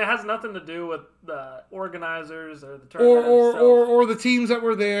 It has nothing to do with the organizers or the tournament or the teams that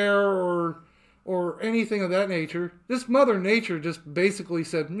were there or anything of that nature. This Mother Nature just basically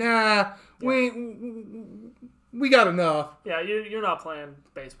said, nah, we got enough. Yeah, you're not playing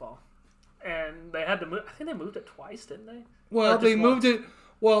baseball. And they had to move. I think they moved it twice, didn't they? Well, they moved it.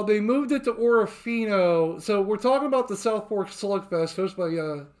 Well, they moved it to Orofino. So we're talking about the South Fork Slugfest hosted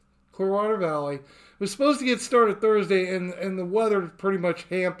by Clearwater Valley. It was supposed to get started Thursday, and the weather pretty much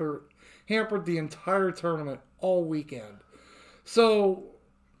hampered the entire tournament all weekend. So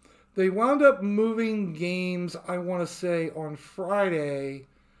they wound up moving games, I want to say, on Friday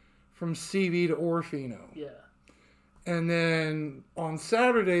from CV to Orofino. Yeah. And then on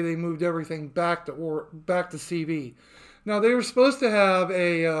Saturday they moved everything back to CV. Now they were supposed to have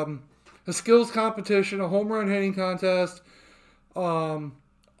a skills competition, a home run hitting contest, all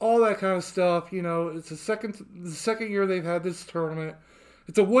that kind of stuff. It's the second year they've had this tournament.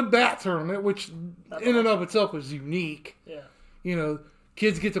 It's a wood bat tournament, which in and of itself is unique. Yeah.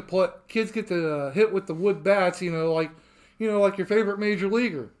 Kids get to hit with the wood bats. Like your favorite major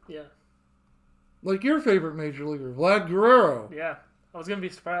leaguer. Yeah. Like your favorite major leaguer, Vlad Guerrero. Yeah. I was gonna be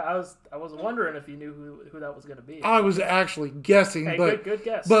surprised. I was wondering if you knew who that was gonna be. I was actually guessing, hey, but good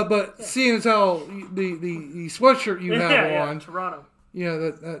guess. But seeing as how the sweatshirt you have on, Toronto. Yeah,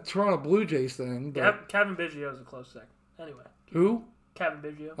 that Toronto Blue Jays thing. But Kevin Biggio is a close second. Anyway. Who? Kevin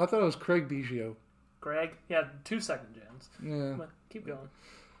Biggio. I thought it was Craig Biggio. Greg? He had 2 second gens. Yeah. But keep going.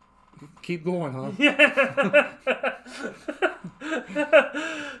 Keep going, huh? Yeah.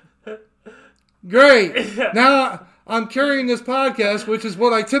 Great. Now I'm carrying this podcast, which is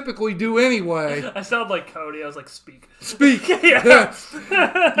what I typically do anyway. I sound like Cody. I was like, speak. Speak. Yeah.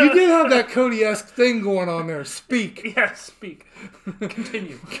 You did have that Cody-esque thing going on there. Speak. Yeah, speak.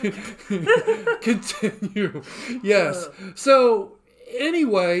 Continue. Continue. Yes. So,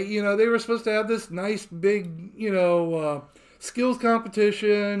 anyway, they were supposed to have this nice big, skills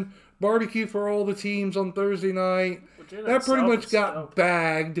competition, barbecue for all the teams on Thursday night. That pretty much got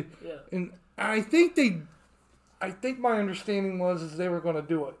bagged. Yeah. And I think my understanding was they were going to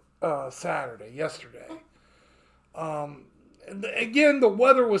do it yesterday. Again, the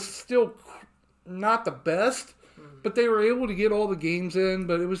weather was still not the best, but they were able to get all the games in.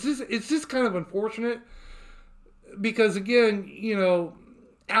 But it's just kind of unfortunate because, again,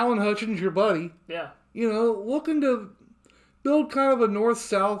 Alan Hutchins, your buddy, looking to build kind of a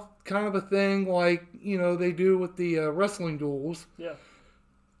north-south kind of a thing like, they do with the wrestling duels. Yeah.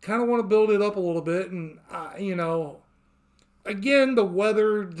 Kind of want to build it up a little bit. And, again, the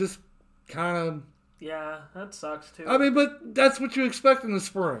weather just kind of... Yeah, that sucks too. I mean, but that's what you expect in the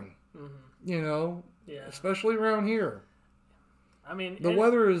spring. Mm-hmm. Yeah. Especially around here. I mean... The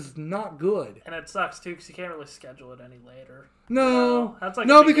weather is not good. And it sucks too because you can't really schedule it any later. No. That's like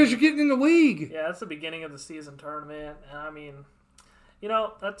because you're getting in the league. Yeah, that's the beginning of the season tournament. And I mean...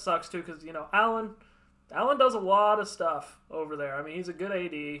 that sucks too because, Allen does a lot of stuff over there. I mean, he's a good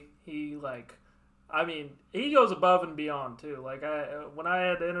AD. He goes above and beyond too. Like when I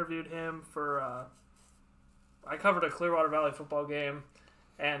had interviewed him for, I covered a Clearwater Valley football game,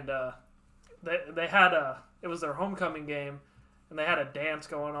 and they had it was their homecoming game, and they had a dance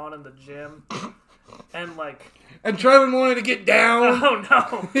going on in the gym, and Trevan wanted to get down. Oh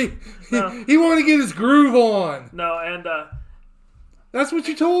no, he wanted to get his groove on. No, and. That's what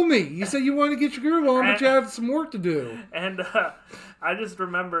you told me. You said you wanted to get your groove on, but you have some work to do. And I just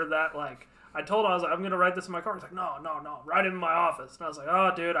remember that, I told him, I was like, I'm going to write this in my car. He's like, no, write it in my office. And I was like,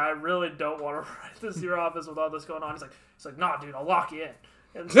 oh, dude, I really don't want to write this in your office with all this going on. He's like, nah, dude, I'll lock you in.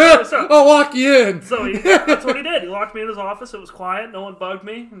 And so I'll lock you in. So that's what he did. He locked me in his office. It was quiet. No one bugged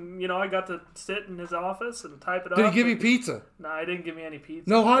me. And, I got to sit in his office and type it up. Did he give you pizza? No, he didn't give me any pizza.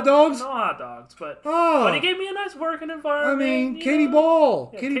 No hot dogs? No hot dogs. But he gave me a nice working environment. I mean, Katie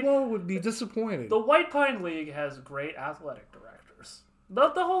Ball. Katie Ball would be disappointed. The White Pine League has great athletic directors. The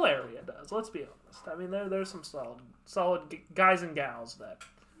whole area does. Let's be honest. I mean, there's some solid guys and gals that...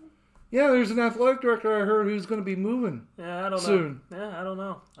 Yeah, there's an athletic director I heard who's going to be moving. Yeah, I don't know. Soon. Yeah, I don't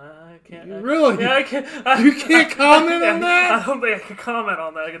know. I can't. Really? Yeah, I can't. You can't comment on that? I don't think I can comment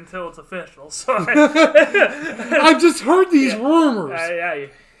on that until it's official. So I've just heard these rumors.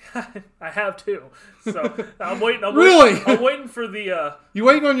 I have too. So I'm waiting. Really? I'm waiting for the. You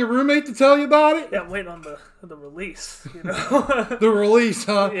waiting on your roommate to tell you about it? Yeah, I'm waiting on the release. The release,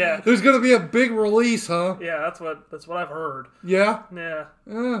 huh? Yeah. There's going to be a big release, huh? Yeah, that's what I've heard. Yeah. Yeah.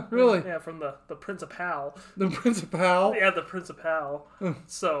 Really? Yeah, from the Principal. The Principal. Yeah, the Principal.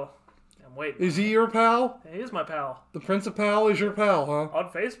 So I'm waiting. Is he your pal? Yeah, he is my pal. The Principal is your pal, huh? On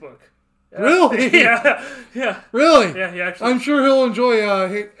Facebook. Yeah. Really? Yeah. Really? Yeah, he actually... I'm sure he'll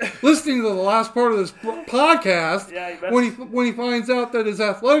enjoy listening to the last part of this podcast when he finds out that his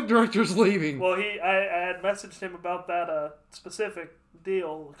athletic director's leaving. Well, I had messaged him about that specific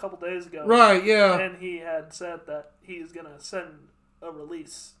deal a couple days ago. Right, yeah. And he had said that he's going to send a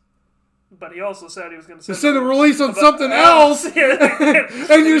release. But he also said he was going to send a release on something else.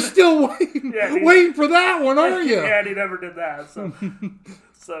 And you're still waiting for that one, aren't you? Yeah, and he never did that, so...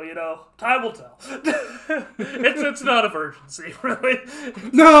 So, time will tell. It's not an emergency, really.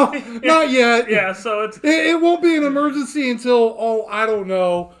 No, not yet. Yeah, so it won't be an emergency until, I don't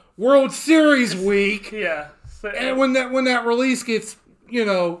know, World Series week. Yeah. So, and when that release gets,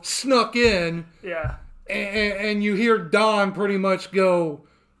 snuck in. Yeah. And you hear Donn pretty much go,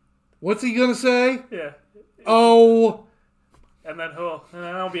 what's he going to say? Yeah. Oh... And then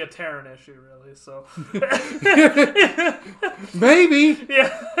that'll be a Terran issue, really. So maybe,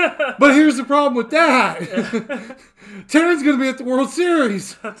 yeah. But here's the problem with that: Terran's going to be at the World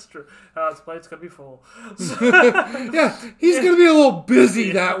Series. That's true. His plate's going to be full. Yeah, he's going to be a little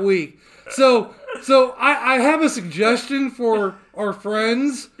busy that week. So I have a suggestion for our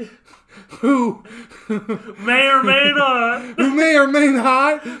friends who may or may not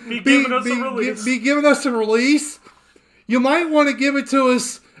be giving us a release. You might want to give it to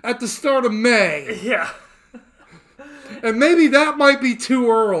us at the start of May. Yeah. And maybe that might be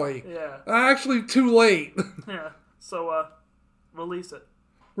too early. Yeah. Actually, too late. Yeah. So, release it.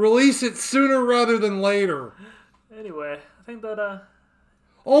 Release it sooner rather than later. Anyway, I think that,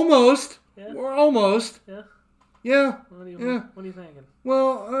 Almost. Yeah. We're almost. Yeah. Yeah. What are you thinking?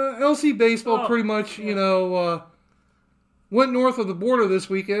 Well, LC Baseball pretty much, went north of the border this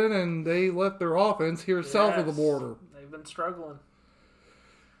weekend, and they left their offense here south of the border. They've been struggling.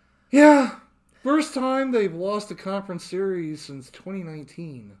 Yeah. First time they've lost a conference series since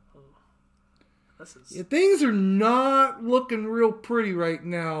 2019. Things are not looking real pretty right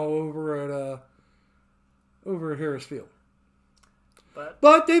now over at Harris Field.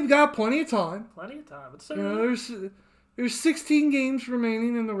 But they've got plenty of time. Plenty of time. It's there's 16 games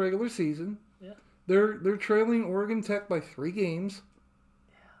remaining in the regular season. Yeah. They're trailing Oregon Tech by 3 games.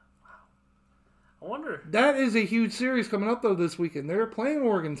 Yeah. Wow. I wonder. That is a huge series coming up though this weekend. They're playing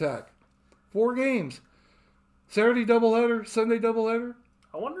Oregon Tech. 4 games. Saturday doubleheader, Sunday doubleheader.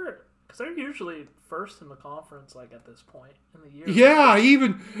 I wonder, Because they're usually first in the conference, like, at this point in the year. Yeah,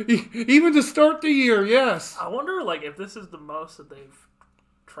 even to start the year, yes. I wonder, like, if this is the most that they've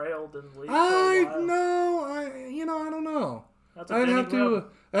trailed in the league for a while. I don't know. That's a I'd have to...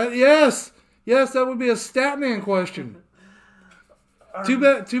 yes, that would be a Statman question. Too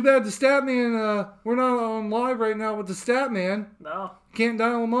bad the Statman, we're not on live right now with the Statman. No. Can't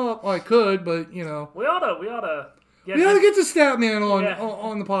dial him up. Well, I could, but, you know. We ought to we ought to get the Statman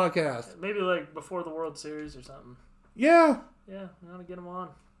on the podcast. Maybe, like, before the World Series or something. Yeah. Yeah, we ought to get him on.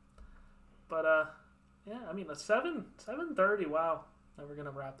 But, yeah, I mean, 7:30, wow. Now we're going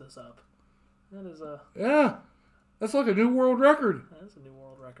to wrap this up. That is yeah. That's like a new world record. That is a new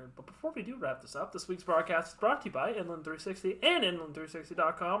world record. But before we do wrap this up, this week's broadcast is brought to you by Inland360 and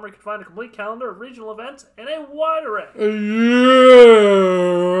Inland360.com, where you can find a complete calendar of regional events and a wide array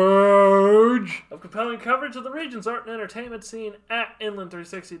of compelling coverage of the region's art and entertainment scene at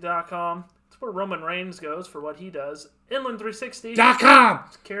Inland360.com. That's where Roman Reigns goes for what he does. Inland360.com. I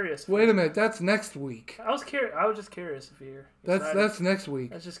was curious. Wait a minute, that's next week. I was just curious if you're excited. That's next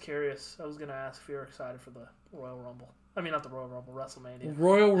week. I was just curious. I was going to ask if you're excited for the Royal Rumble. I mean, not the Royal Rumble, WrestleMania.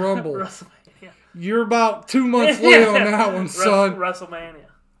 Royal Rumble. WrestleMania. You're about 2 months late on that one, son. WrestleMania.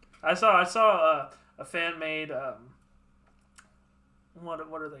 I saw a fan made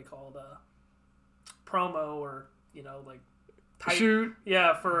what are they called? Promo or like type, shoot.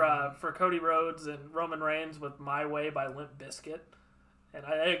 Yeah, for Cody Rhodes and Roman Reigns with "My Way" by Limp Bizkit, and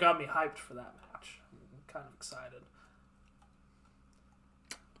it got me hyped for that match. I'm kind of excited.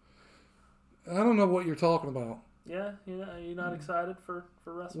 I don't know what you're talking about. Yeah, you're not excited for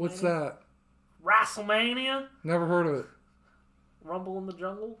WrestleMania? What's that? WrestleMania? Never heard of it. Rumble in the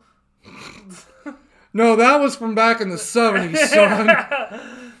Jungle? No, that was from back in the 70s,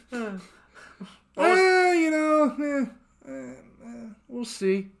 son. We'll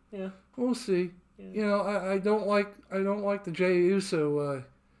see. Yeah. We'll see. Yeah. I don't like the Jey Uso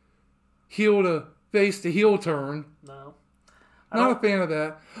heel to face to heel turn. No. Not a fan of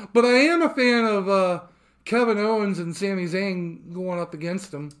that. But I am a fan of Kevin Owens and Sami Zayn going up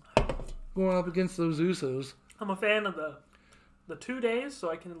against those Usos. I'm a fan of the 2 days,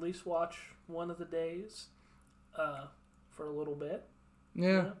 so I can at least watch one of the days for a little bit.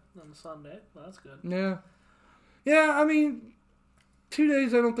 Yeah. On Sunday. Well, that's good. Yeah. Yeah, I mean, 2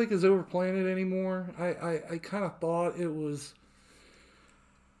 days I don't think is overplaying it anymore. I kind of thought it was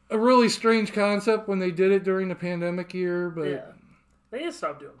a really strange concept when they did it during the pandemic year, but... Yeah. They need to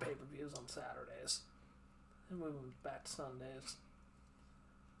stop doing pay-per-views on Saturdays and move them back to Sundays.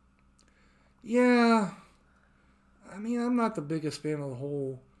 Yeah. I mean, I'm not the biggest fan of the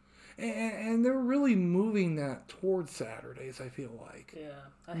whole... And they're really moving that towards Saturdays, I feel like.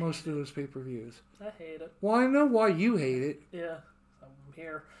 Yeah. Most of those pay-per-views. I hate it. Well, I know why you hate it. Yeah. I'm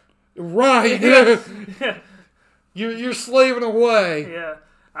here. Right. You're slaving away. Yeah.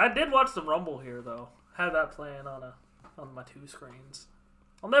 I did watch the Rumble here, though. Had that playing on my 2 screens.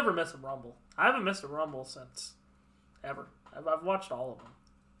 I'll never miss a Rumble. I haven't missed a Rumble since ever. I've watched all of them.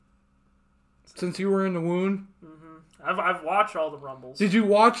 Since you were in the wound? Mm-hmm. I've watched all the Rumbles. Did you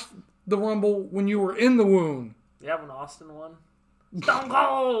watch the Rumble when you were in the wound? Yeah, when Austin won. Stone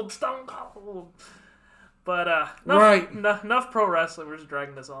Cold! But enough pro wrestling. We're just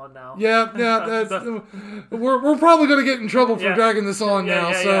dragging this on now. Yeah. We're probably going to get in trouble for dragging this on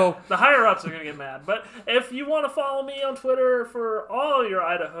now. So the higher ups are going to get mad. But if you want to follow me on Twitter for all your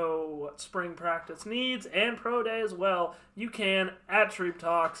Idaho spring practice needs and pro day as well, you can at Troop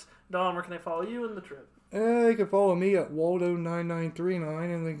Talks. Donn, where can they follow you in the Trib? They can follow me at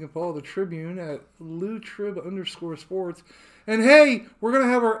Waldo9939, and they can follow the Tribune at LouTrib_sports. And hey, we're going to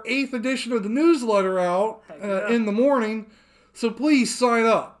have our 8th edition of the newsletter out in the morning, so please sign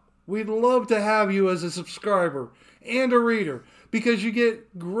up. We'd love to have you as a subscriber and a reader, because you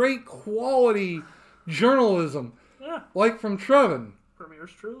get great quality journalism, like from Trevan. From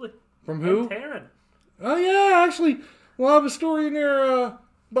yours truly. From who? And Taryn. Oh yeah, actually, we'll have a story in there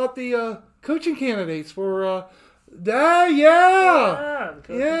about the coaching candidates for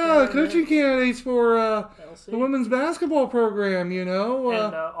coaching candidates for the women's basketball program, And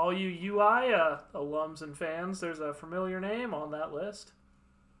all you UI alums and fans, there's a familiar name on that list.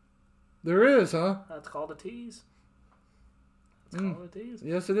 There is, huh? That's called a tease. Called a tease.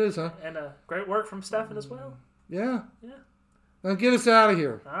 Yes, it is, huh? And great work from Stefan as well. Yeah. Now get us out of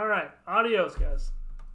here. All right. Adios, guys.